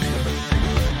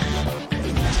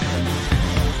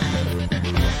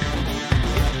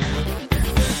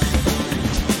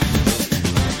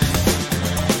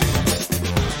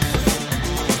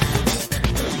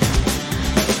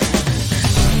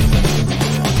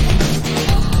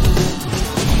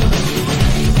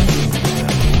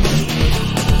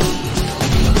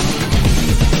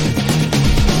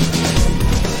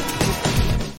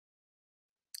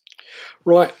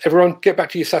 Right, everyone, get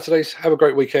back to your Saturdays. Have a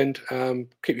great weekend.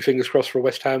 Keep your fingers crossed for a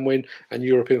West Ham win and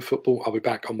European football. I'll be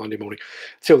back on Monday morning.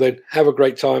 Till then, have a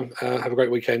great time. Have a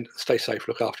great weekend. Stay safe.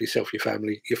 Look after yourself, your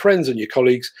family, your friends and your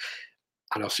colleagues.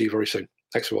 And I'll see you very soon.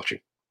 Thanks for watching.